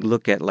when I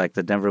look at like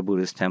the Denver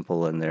Buddhist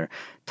Temple and their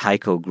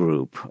Taiko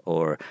group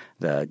or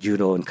the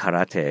judo and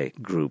karate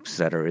groups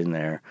that are in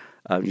there.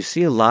 You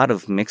see a lot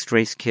of mixed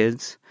race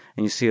kids,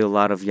 and you see a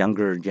lot of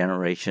younger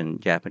generation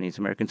Japanese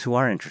Americans who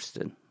are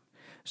interested.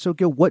 So,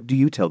 Gil, what do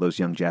you tell those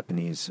young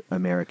Japanese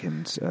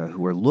Americans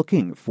who are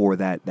looking for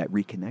that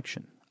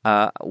reconnection?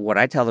 What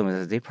I tell them is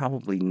that they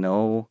probably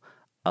know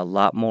a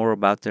lot more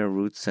about their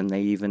roots than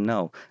they even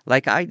know.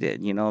 Like I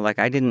did, like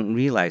I didn't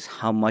realize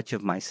how much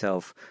of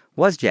myself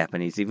was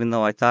Japanese, even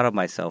though I thought of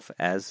myself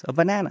as a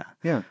banana.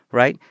 Yeah.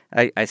 Right?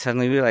 I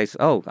suddenly realized,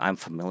 I'm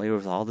familiar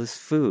with all this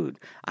food.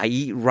 I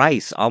eat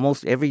rice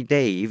almost every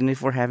day, even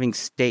if we're having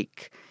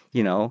steak,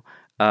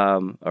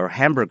 or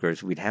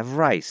hamburgers, we'd have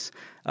rice.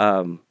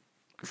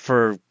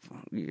 For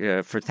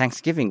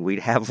Thanksgiving, we'd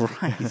have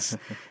rice.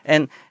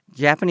 And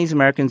Japanese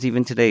Americans,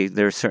 even today,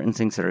 there are certain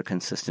things that are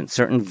consistent,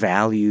 certain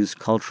values,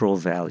 cultural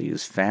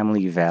values,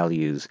 family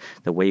values,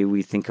 the way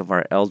we think of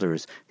our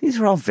elders. These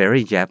are all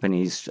very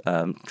Japanese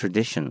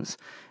traditions,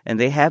 and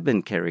they have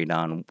been carried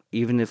on,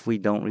 even if we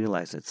don't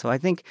realize it. So I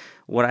think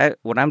what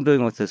I'm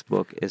doing with this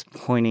book is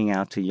pointing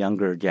out to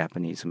younger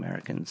Japanese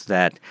Americans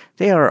that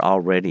they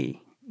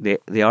already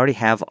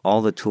have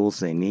all the tools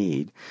they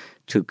need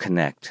to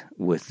connect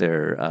with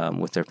their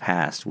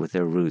past, with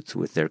their roots,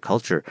 with their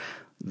culture.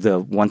 The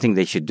one thing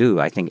they should do,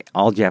 I think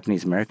all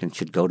Japanese Americans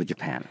should go to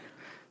Japan,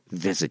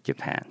 visit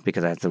Japan,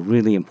 because that's a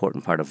really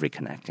important part of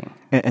reconnecting.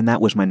 And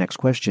that was my next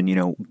question.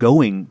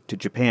 Going to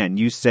Japan,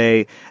 you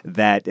say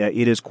that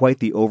it is quite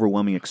the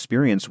overwhelming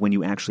experience when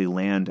you actually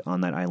land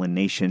on that island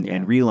nation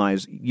and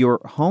realize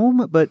you're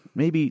home, but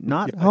maybe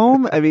not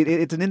home. I mean,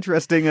 it's an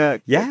interesting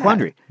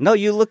quandary. No,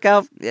 you look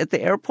out at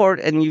the airport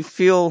and you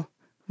feel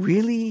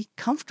really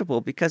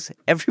comfortable because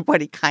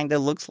everybody kind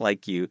of looks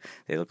like you.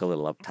 They look a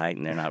little uptight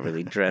and they're not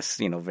really dressed,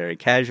 very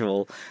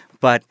casual,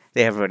 but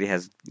everybody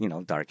has,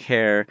 dark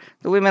hair.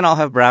 The women all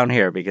have brown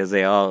hair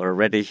or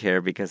reddish hair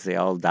because they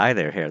all dye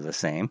their hair the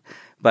same.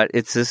 But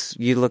it's this,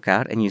 you look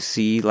out and you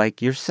see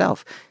like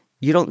yourself.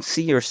 You don't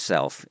see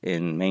yourself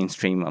in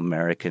mainstream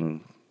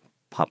American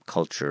pop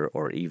culture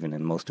or even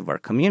in most of our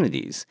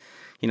communities.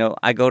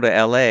 I go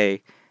to LA,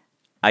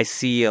 I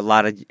see a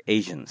lot of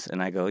Asians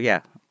and I go,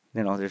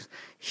 there's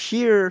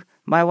here,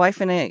 my wife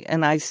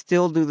and I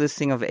still do this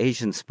thing of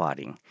Asian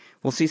spotting.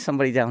 We'll see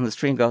somebody down the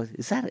street and go,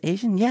 is that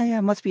Asian? Yeah,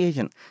 it must be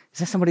Asian. Is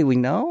that somebody we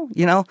know?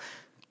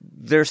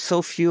 There's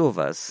so few of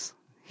us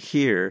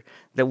here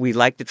that we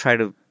like to try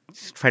to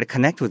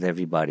connect with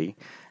everybody.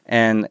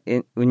 And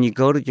when you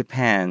go to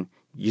Japan,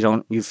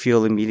 you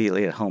feel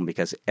immediately at home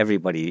because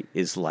everybody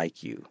is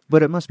like you.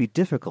 But it must be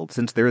difficult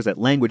since there is that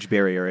language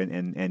barrier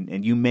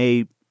and you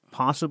may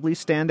possibly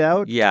stand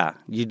out? Yeah,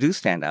 you do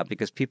stand out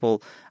because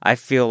I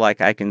feel like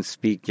I can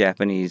speak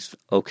Japanese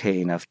okay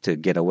enough to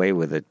get away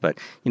with it. But,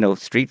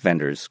 street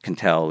vendors can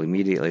tell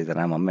immediately that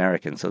I'm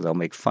American, so they'll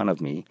make fun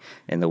of me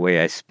in the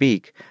way I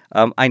speak.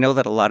 I know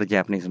that a lot of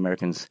Japanese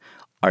Americans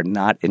are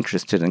not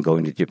interested in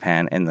going to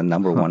Japan, and the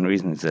number one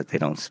reason is that they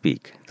don't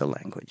speak the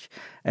language.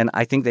 And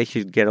I think they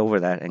should get over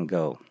that and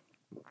go.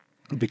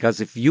 Because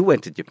if you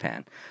went to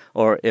Japan,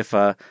 or if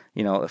a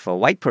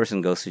white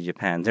person goes to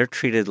Japan, they're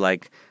treated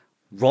like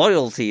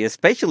royalty,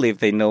 especially if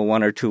they know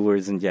one or two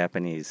words in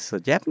Japanese. So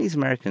Japanese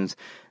Americans,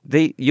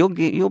 you'll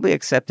be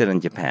accepted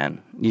in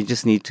Japan. You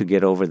just need to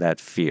get over that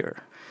fear.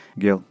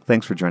 Gil,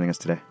 thanks for joining us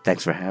today.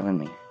 Thanks for having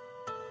me.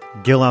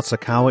 Gil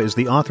Asakawa is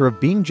the author of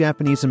Being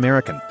Japanese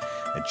American,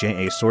 a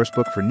JA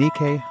sourcebook for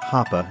Nikkei,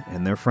 Hapa,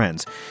 and their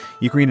friends.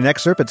 You can read an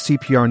excerpt at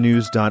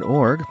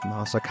cprnews.org.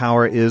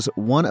 Asakawa is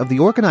one of the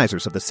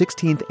organizers of the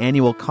 16th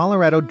Annual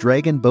Colorado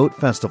Dragon Boat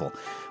Festival,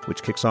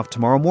 which kicks off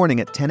tomorrow morning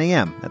at 10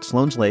 a.m. at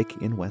Sloan's Lake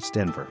in West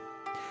Denver.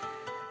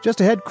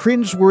 Just ahead,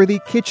 cringe-worthy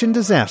kitchen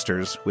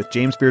disasters with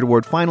James Beard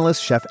Award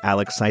finalist Chef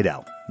Alex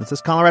Seidel. This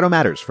is Colorado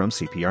Matters from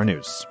CPR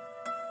News.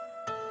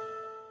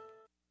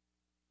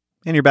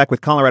 And you're back with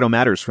Colorado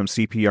Matters from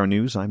CPR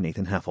News. I'm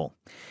Nathan Heffel.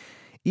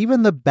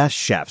 Even the best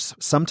chefs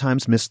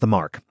sometimes miss the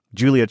mark.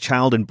 Julia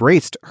Child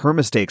embraced her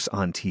mistakes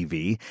on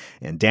TV,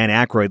 and Dan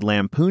Aykroyd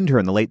lampooned her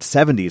in the late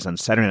 70s on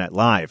Saturday Night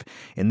Live.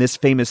 In this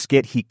famous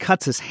skit, he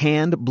cuts his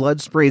hand,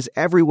 blood sprays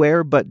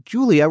everywhere, but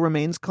Julia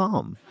remains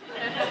calm.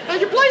 Now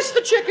you place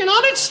the chicken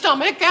on its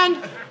stomach and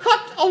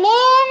cut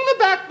along the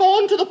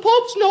backbone to the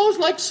Pope's nose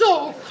like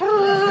so.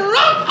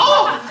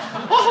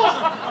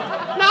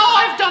 Now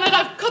I've done it.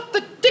 I've cut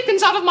the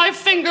dickens out of my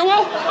finger.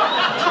 Well,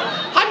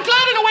 I'm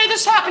glad in a way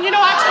this happened.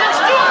 Accidents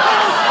do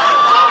occur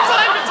from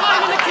time to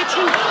time in the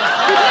kitchen.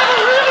 We've never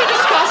really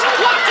discussed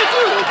what to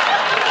do.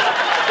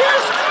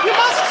 First, you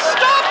must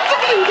stop the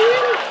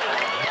bleeding.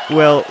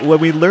 Well, when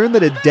we learned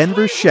that a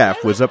Denver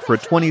chef was up for a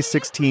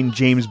 2016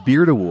 James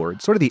Beard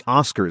Award, sort of the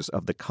Oscars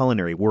of the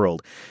culinary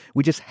world,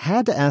 we just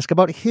had to ask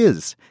about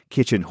his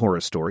kitchen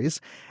horror stories.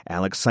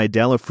 Alex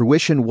Seidel of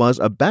Fruition was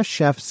a Best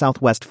Chef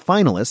Southwest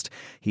finalist.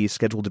 He's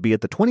scheduled to be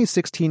at the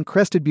 2016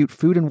 Crested Butte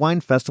Food and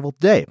Wine Festival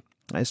today.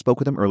 I spoke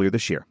with him earlier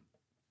this year.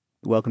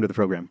 Welcome to the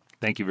program.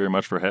 Thank you very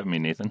much for having me,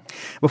 Nathan.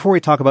 Before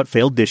we talk about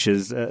failed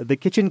dishes, the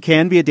kitchen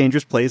can be a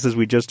dangerous place, as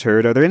we just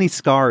heard. Are there any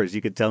scars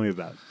you could tell me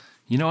about?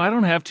 I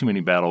don't have too many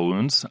battle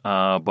wounds,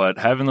 but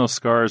having those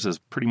scars is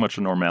pretty much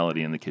a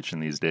normality in the kitchen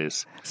these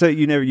days. So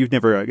you've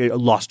never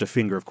lost a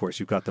finger, of course.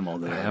 You've got them all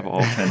there. I have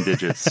all 10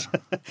 digits.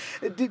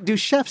 Do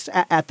chefs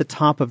at the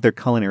top of their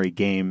culinary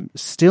game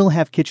still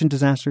have kitchen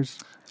disasters?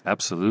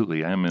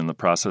 Absolutely. I'm in the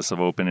process of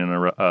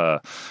opening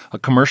a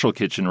commercial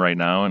kitchen right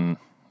now, and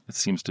it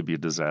seems to be a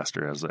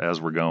disaster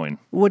as we're going.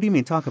 What do you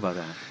mean? Talk about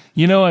that.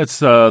 It's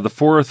the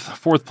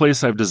fourth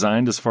place I've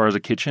designed as far as a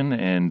kitchen,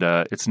 and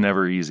it's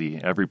never easy.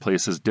 Every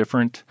place is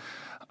different.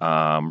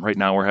 Right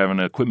now we're having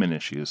equipment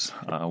issues.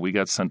 We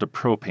got sent a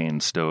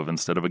propane stove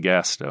instead of a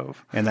gas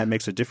stove. And that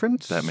makes a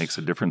difference? That makes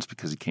a difference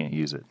because you can't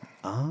use it.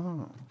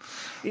 Oh.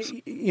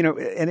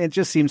 And it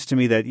just seems to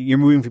me that you're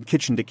moving from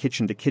kitchen to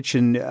kitchen to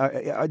kitchen.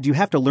 Do you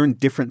have to learn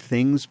different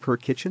things per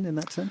kitchen in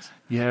that sense?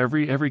 Yeah,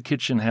 every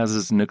kitchen has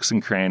its nooks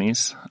and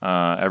crannies.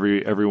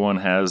 Everyone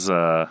has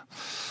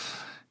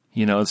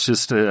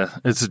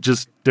it's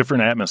just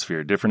different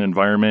atmosphere, different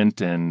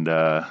environment,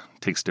 and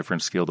takes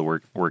different skill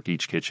to work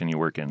each kitchen you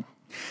work in.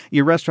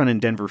 Your restaurant in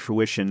Denver,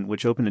 Fruition,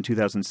 which opened in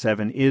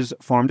 2007, is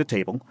farm to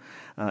table.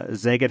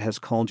 Zagat has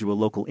called you a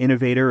local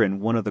innovator and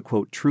one of the,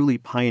 quote, truly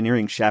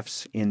pioneering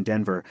chefs in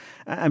Denver.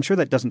 I'm sure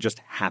that doesn't just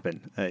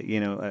happen.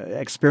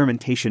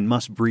 Experimentation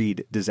must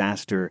breed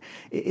disaster.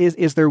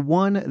 Is there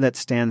one that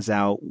stands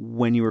out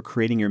when you were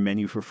creating your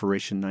menu for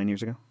Fruition 9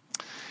 years ago?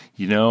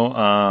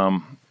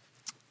 I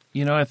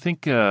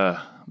think the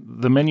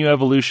menu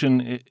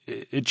evolution,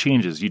 it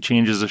changes. You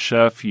change as a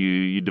chef.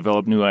 You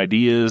develop new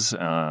ideas.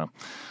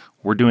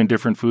 We're doing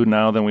different food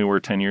now than we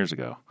were 10 years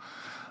ago.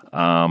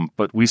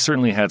 But we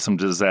certainly had some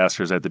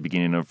disasters at the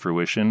beginning of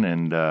Fruition,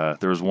 and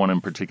there was one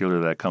in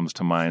particular that comes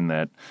to mind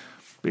that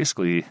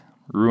basically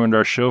ruined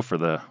our show for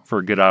a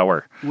good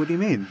hour. What do you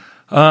mean?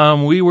 I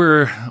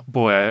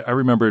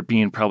remember it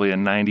being probably a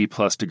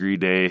 90-plus degree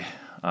day.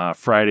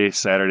 Friday,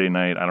 Saturday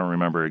night, I don't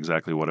remember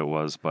exactly what it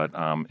was, but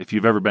if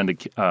you've ever been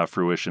to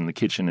Fruition, the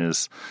kitchen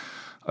is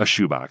a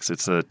shoebox.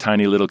 It's a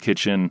tiny little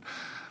kitchen,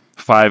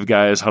 5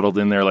 guys huddled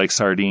in there like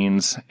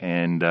sardines,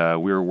 and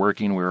we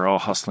were all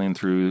hustling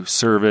through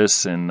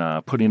service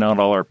and putting out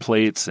all our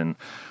plates, and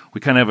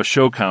we kind of have a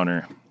show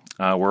counter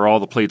where all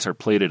the plates are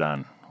plated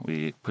on.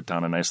 We put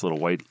down a nice little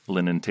white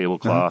linen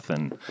tablecloth,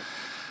 and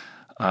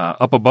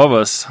up above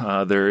us,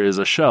 there is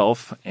a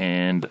shelf,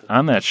 and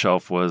on that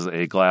shelf was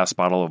a glass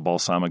bottle of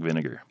balsamic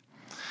vinegar.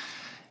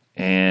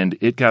 And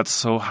it got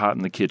so hot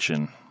in the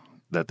kitchen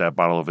that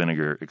bottle of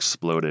vinegar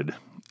exploded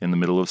in the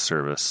middle of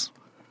service,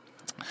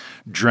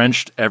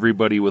 drenched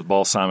everybody with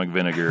balsamic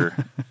vinegar,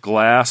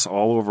 glass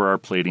all over our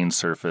plating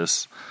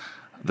surface.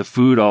 The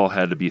food all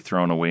had to be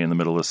thrown away in the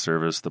middle of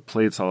service. The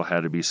plates all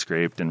had to be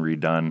scraped and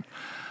redone.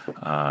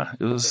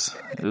 It was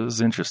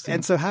interesting.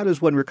 And so how does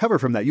one recover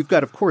from that? You've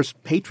got, of course,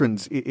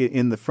 patrons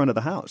in the front of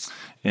the house.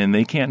 And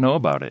they can't know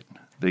about it.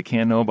 They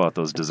can't know about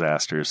those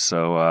disasters.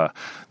 So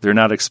they're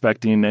not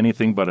expecting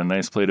anything but a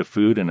nice plate of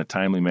food in a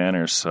timely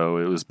manner. So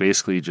it was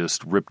basically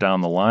just rip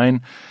down the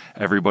line.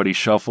 Everybody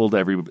shuffled.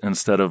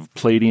 Instead of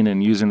plating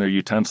and using their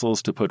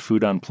utensils to put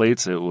food on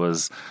plates, it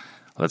was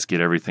let's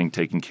get everything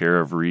taken care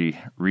of,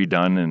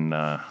 redone,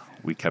 and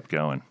we kept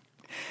going.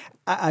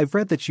 I've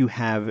read that you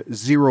have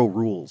 0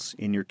 rules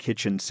in your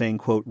kitchen, saying,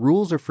 quote,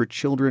 rules are for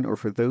children or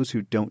for those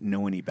who don't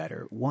know any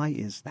better. Why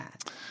is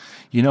that?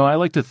 I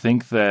like to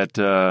think that,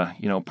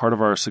 part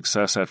of our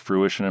success at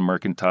Fruition and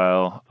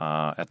Mercantile,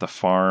 at the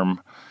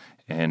farm,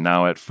 and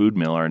now at Food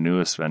Mill, our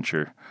newest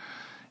venture,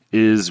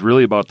 is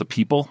really about the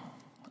people.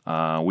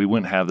 We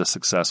wouldn't have the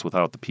success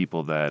without the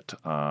people that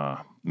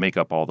make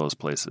up all those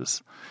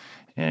places.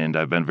 And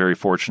I've been very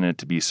fortunate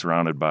to be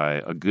surrounded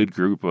by a good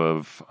group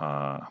of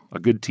a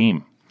good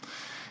team.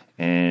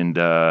 And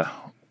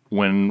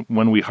when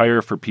we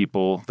hire for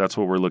people, that's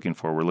what we're looking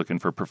for. We're looking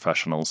for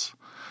professionals.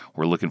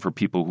 We're looking for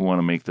people who want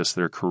to make this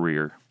their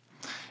career.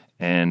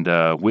 And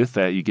with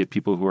that, you get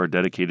people who are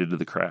dedicated to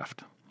the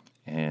craft.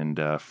 And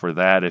for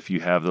that, if you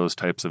have those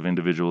types of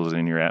individuals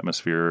in your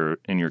atmosphere, or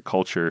in your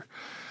culture,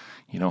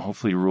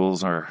 hopefully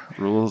rules, they're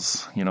a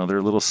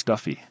little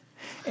stuffy.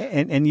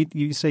 And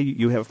you say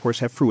you have, of course,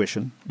 have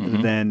Fruition,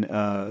 then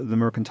the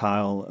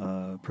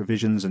Mercantile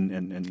provisions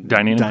and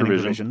dining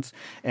provisions,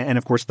 and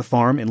of course the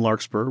farm in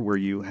Larkspur where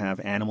you have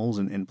animals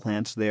and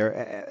plants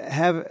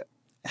there.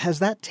 Has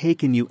that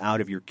taken you out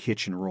of your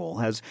kitchen role?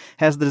 Has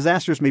the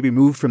disasters maybe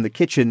moved from the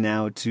kitchen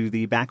now to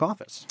the back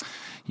office?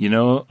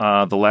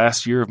 The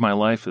last year of my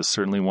life is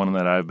certainly one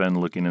that I've been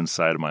looking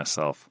inside of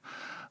myself.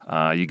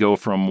 You go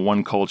from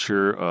one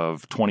culture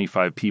of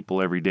 25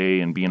 people every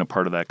day and being a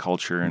part of that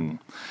culture and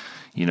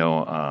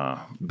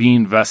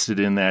being vested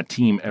in that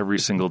team every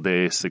single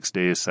day, 6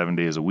 days, 7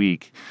 days a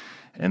week,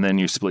 and then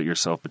you split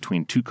yourself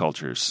between 2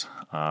 cultures.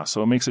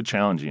 So it makes it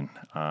challenging.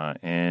 I've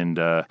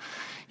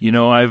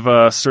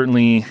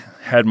certainly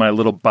had my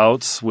little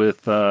bouts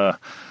with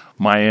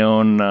my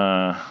own,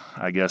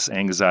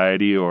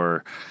 anxiety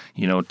or,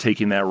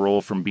 taking that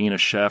role from being a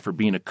chef or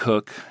being a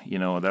cook.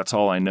 That's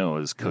all I know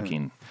is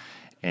cooking.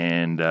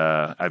 And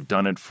I've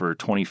done it for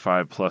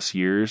 25 plus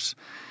years.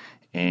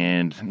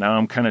 And now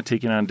I'm kind of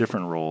taking on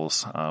different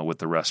roles with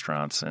the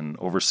restaurants and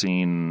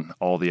overseeing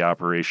all the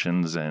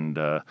operations and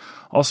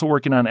also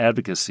working on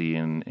advocacy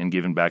and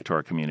giving back to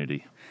our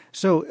community.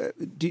 So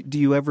do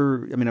you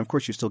ever, I mean, of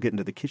course you still get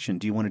into the kitchen.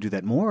 Do you want to do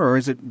that more, or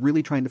is it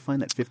really trying to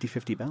find that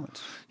 50-50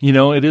 balance? You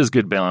know, it is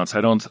good balance.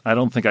 I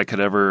don't think I could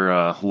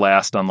ever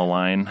last on the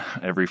line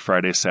every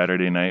Friday,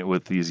 Saturday night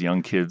with these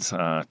young kids,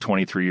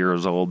 23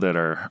 years old, that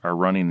are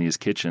running these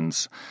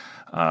kitchens.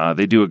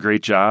 They do a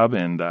great job,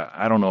 and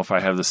I don't know if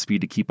I have the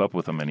speed to keep up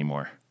with them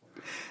anymore.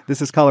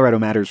 This is Colorado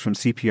Matters from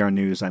CPR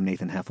News. I'm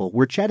Nathan Heffel.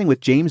 We're chatting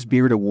with James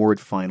Beard Award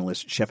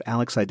finalist, Chef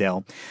Alex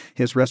Seidel.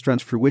 His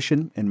restaurants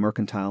Fruition and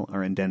Mercantile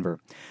are in Denver.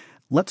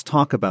 Let's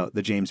talk about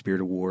the James Beard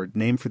Award,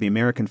 named for the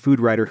American food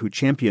writer who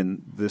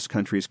championed this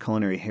country's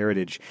culinary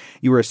heritage.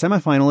 You were a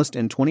semifinalist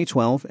in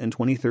 2012 and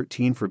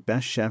 2013 for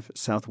Best Chef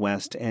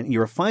Southwest, and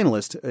you're a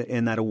finalist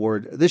in that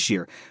award this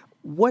year.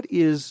 What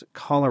is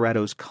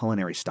Colorado's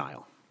culinary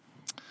style?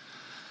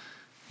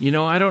 You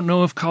know, I don't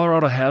know if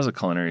Colorado has a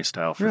culinary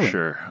style for Really?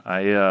 sure.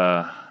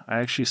 I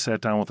actually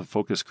sat down with a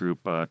focus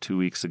group 2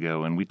 weeks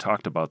ago, and we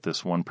talked about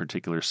this one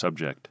particular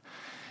subject.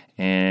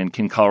 And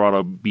can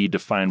Colorado be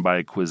defined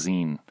by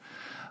cuisine?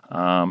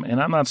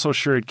 And I'm not so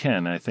sure it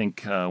can. I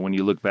think when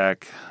you look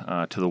back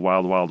to the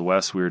Wild Wild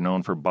West, we were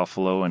known for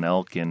buffalo and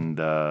elk and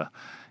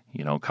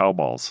cow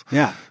balls.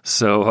 Yeah.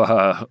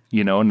 So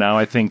now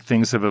I think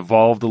things have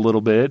evolved a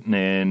little bit,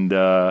 and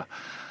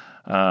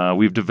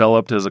we've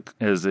developed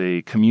as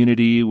a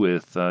community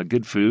with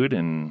good food,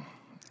 and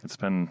it's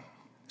been.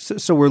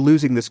 So we're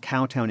losing this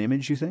cowtown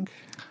image, you think?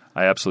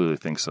 I absolutely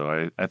think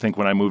so. I think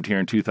when I moved here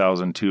in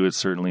 2002, it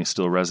certainly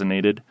still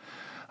resonated.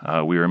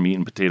 We were a meat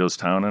and potatoes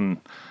town,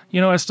 and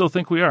I still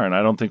think we are, and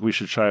I don't think we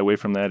should shy away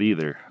from that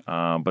either.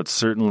 But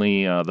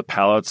certainly, the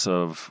palates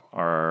of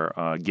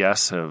our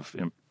guests have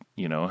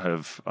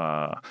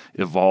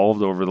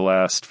evolved over the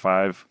last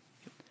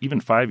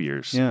 5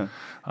 years. Yeah.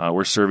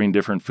 We're serving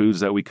different foods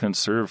that we couldn't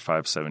serve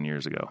 5-7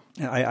 years ago.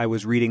 I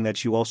was reading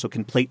that you also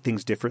can plate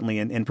things differently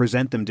and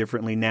present them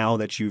differently now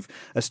that you've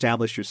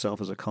established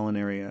yourself as a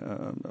culinary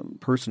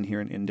person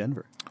here in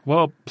Denver.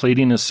 Well,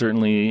 plating is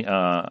certainly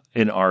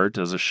an art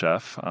as a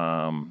chef.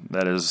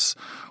 That is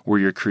where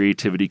your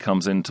creativity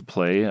comes into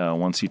play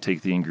once you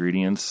take the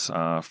ingredients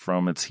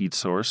from its heat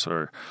source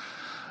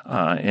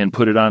and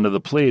put it onto the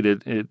plate.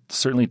 It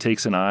certainly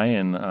takes an eye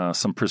and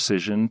some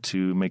precision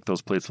to make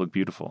those plates look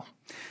beautiful.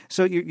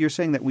 So you're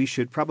saying that we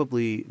should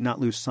probably not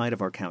lose sight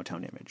of our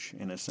cowtown image,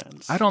 in a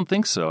sense. I don't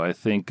think so. I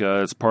think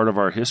it's part of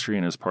our history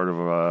and it's part of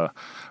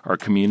our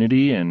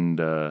community,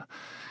 and I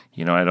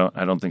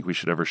don't think we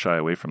should ever shy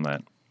away from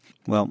that.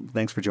 Well,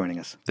 thanks for joining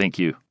us. Thank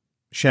you.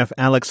 Chef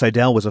Alex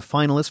Seidel was a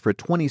finalist for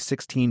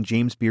 2016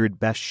 James Beard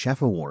Best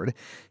Chef Award.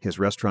 His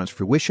restaurants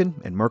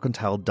Fruition and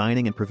Mercantile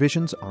Dining and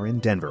Provisions are in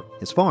Denver.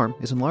 His farm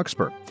is in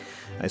Larkspur.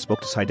 I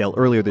spoke to Seidel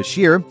earlier this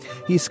year.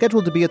 He's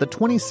scheduled to be at the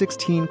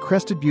 2016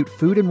 Crested Butte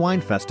Food and Wine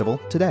Festival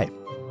today.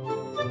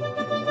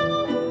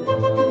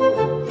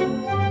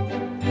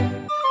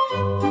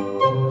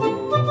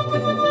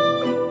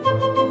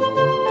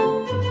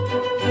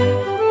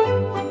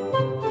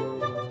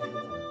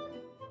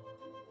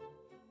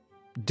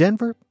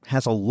 Denver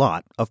has a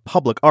lot of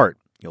public art.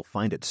 You'll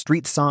find it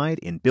street side,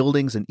 in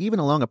buildings, and even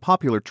along a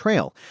popular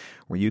trail,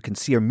 where you can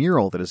see a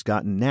mural that has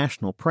gotten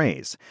national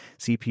praise.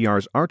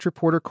 CPR's arts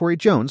reporter Corey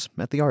Jones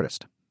met the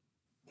artist.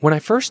 When I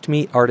first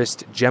meet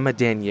artist Gemma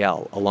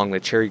Danielle along the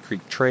Cherry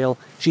Creek Trail,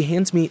 she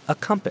hands me a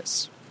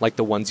compass, like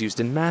the ones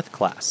used in math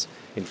class.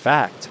 In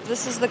fact,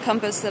 this is the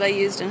compass that I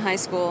used in high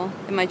school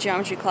in my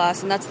geometry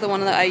class, and that's the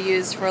one that I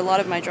used for a lot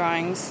of my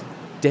drawings.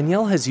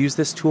 Danielle has used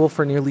this tool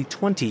for nearly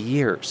 20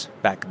 years.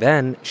 Back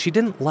then, she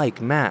didn't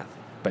like math,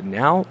 but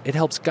now it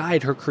helps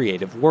guide her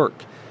creative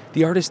work.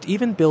 The artist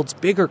even builds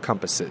bigger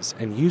compasses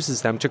and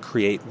uses them to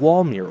create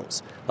wall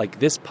murals,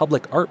 like this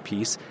public art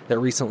piece that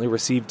recently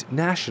received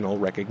national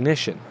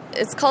recognition.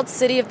 It's called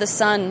City of the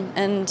Sun,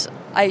 and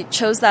I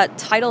chose that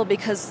title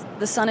because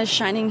the sun is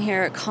shining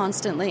here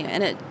constantly,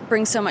 and it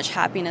brings so much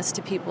happiness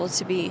to people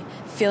to be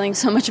feeling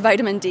so much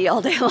vitamin D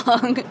all day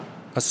long.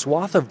 A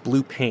swath of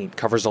blue paint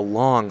covers a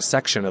long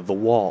section of the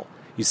wall.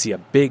 You see a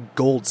big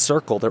gold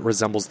circle that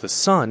resembles the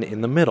sun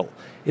in the middle.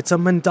 It's a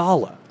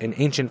mandala, an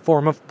ancient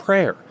form of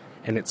prayer,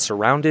 and it's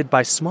surrounded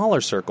by smaller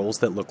circles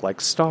that look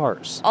like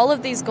stars. All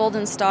of these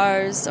golden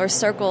stars or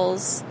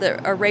circles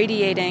that are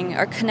radiating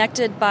are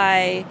connected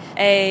by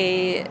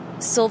a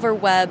silver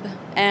web,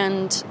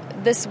 and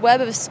this web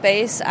of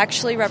space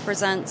actually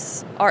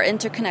represents our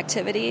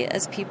interconnectivity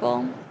as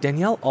people.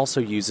 Danielle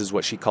also uses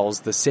what she calls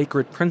the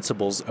sacred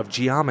principles of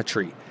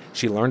geometry.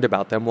 She learned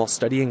about them while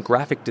studying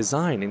graphic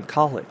design in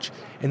college,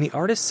 and the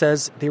artist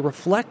says they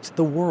reflect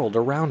the world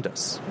around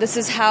us. This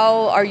is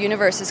how our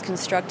universe is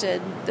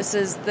constructed. This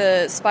is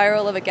the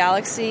spiral of a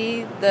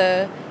galaxy,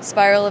 the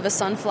spiral of a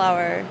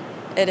sunflower.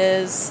 It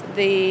is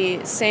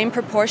the same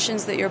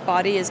proportions that your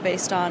body is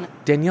based on.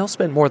 Danielle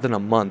spent more than a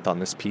month on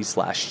this piece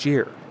last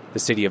year. The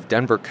city of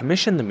Denver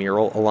commissioned the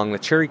mural along the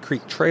Cherry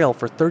Creek Trail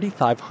for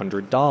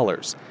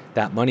 $3,500.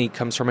 That money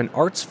comes from an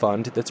arts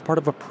fund that's part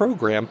of a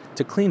program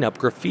to clean up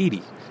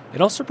graffiti.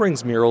 It also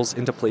brings murals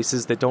into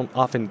places that don't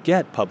often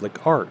get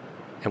public art.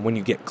 And when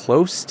you get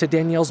close to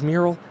Danielle's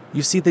mural,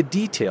 you see the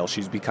detail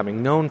she's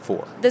becoming known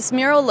for. This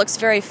mural looks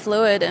very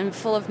fluid and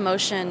full of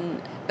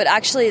motion, but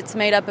actually it's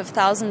made up of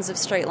thousands of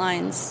straight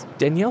lines.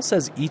 Danielle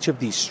says each of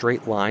these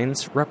straight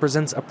lines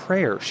represents a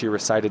prayer she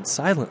recited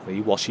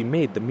silently while she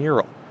made the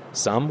mural.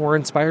 Some were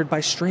inspired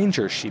by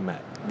strangers she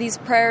met. These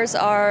prayers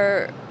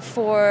are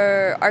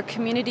for our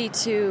community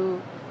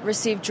to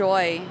receive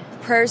joy,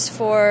 prayers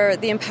for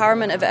the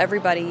empowerment of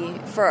everybody,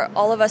 for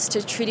all of us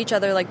to treat each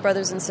other like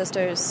brothers and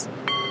sisters.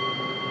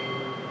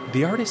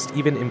 The artist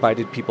even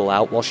invited people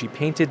out while she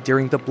painted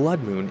during the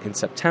blood moon in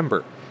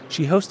September.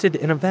 She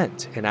hosted an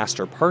event and asked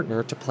her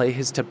partner to play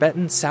his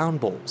Tibetan sound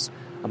bowls.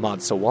 Ahmad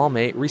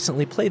Sawalme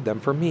recently played them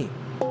for me.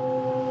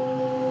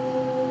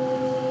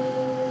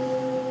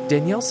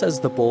 Danielle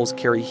says the bowls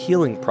carry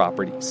healing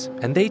properties,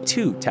 and they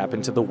too tap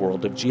into the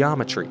world of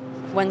geometry.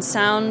 When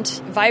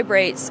sound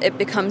vibrates, it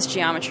becomes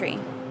geometry.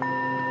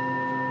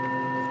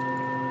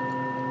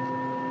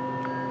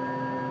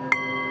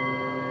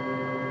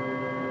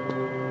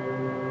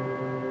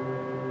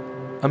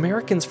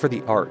 Americans for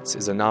the Arts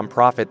is a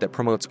nonprofit that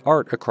promotes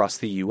art across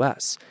the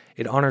U.S.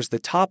 It honors the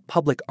top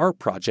public art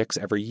projects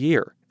every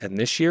year, and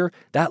this year,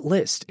 that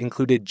list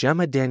included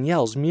Gemma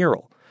Danielle's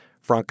mural.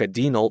 Franca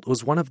Dienold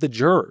was one of the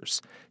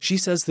jurors. She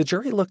says the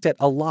jury looked at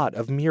a lot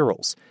of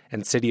murals,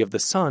 and City of the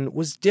Sun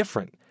was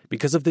different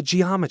because of the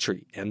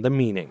geometry and the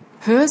meaning.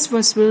 Hers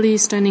was really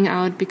standing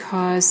out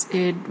because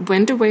it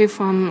went away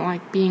from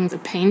being a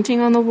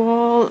painting on the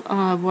wall,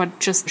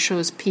 what just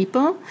shows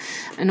people,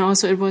 and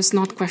also it was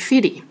not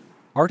graffiti.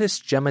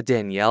 Artist Gemma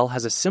Danielle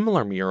has a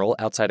similar mural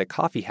outside a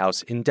coffee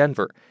house in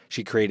Denver.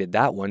 She created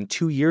that one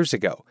 2 years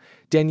ago.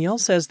 Danielle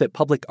says that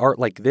public art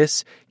like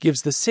this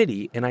gives the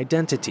city an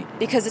identity.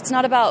 Because it's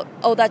not about,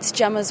 oh, that's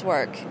Gemma's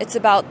work. It's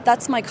about,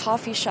 that's my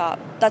coffee shop.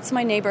 That's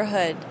my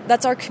neighborhood.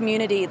 That's our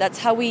community. That's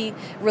how we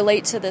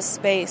relate to this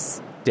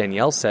space.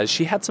 Danielle says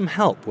she had some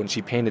help when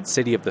she painted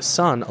City of the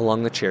Sun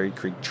along the Cherry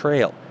Creek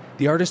Trail.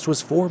 The artist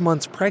was 4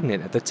 months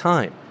pregnant at the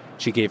time.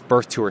 She gave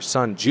birth to her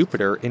son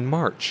Jupiter in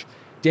March.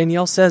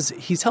 Danielle says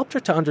he's helped her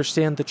to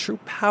understand the true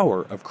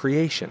power of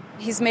creation.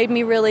 He's made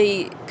me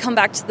really come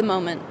back to the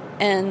moment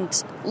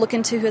and look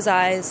into his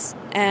eyes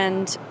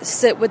and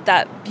sit with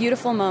that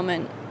beautiful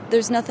moment.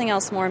 There's nothing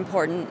else more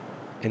important.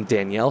 And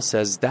Danielle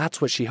says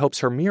that's what she hopes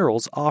her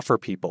murals offer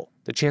people,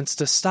 the chance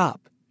to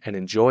stop and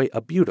enjoy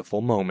a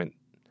beautiful moment.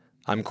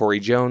 I'm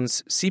Corey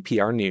Jones,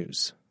 CPR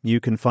News.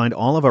 You can find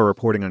all of our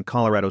reporting on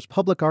Colorado's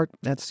public art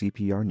at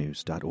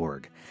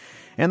cprnews.org.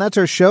 And that's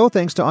our show.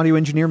 Thanks to audio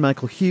engineer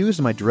Michael Hughes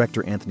and my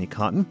director Anthony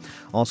Cotton.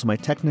 Also my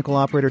technical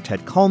operator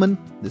Ted Coleman.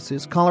 This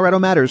is Colorado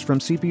Matters from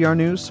CPR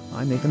News.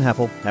 I'm Nathan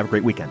Heffel. Have a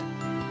great weekend.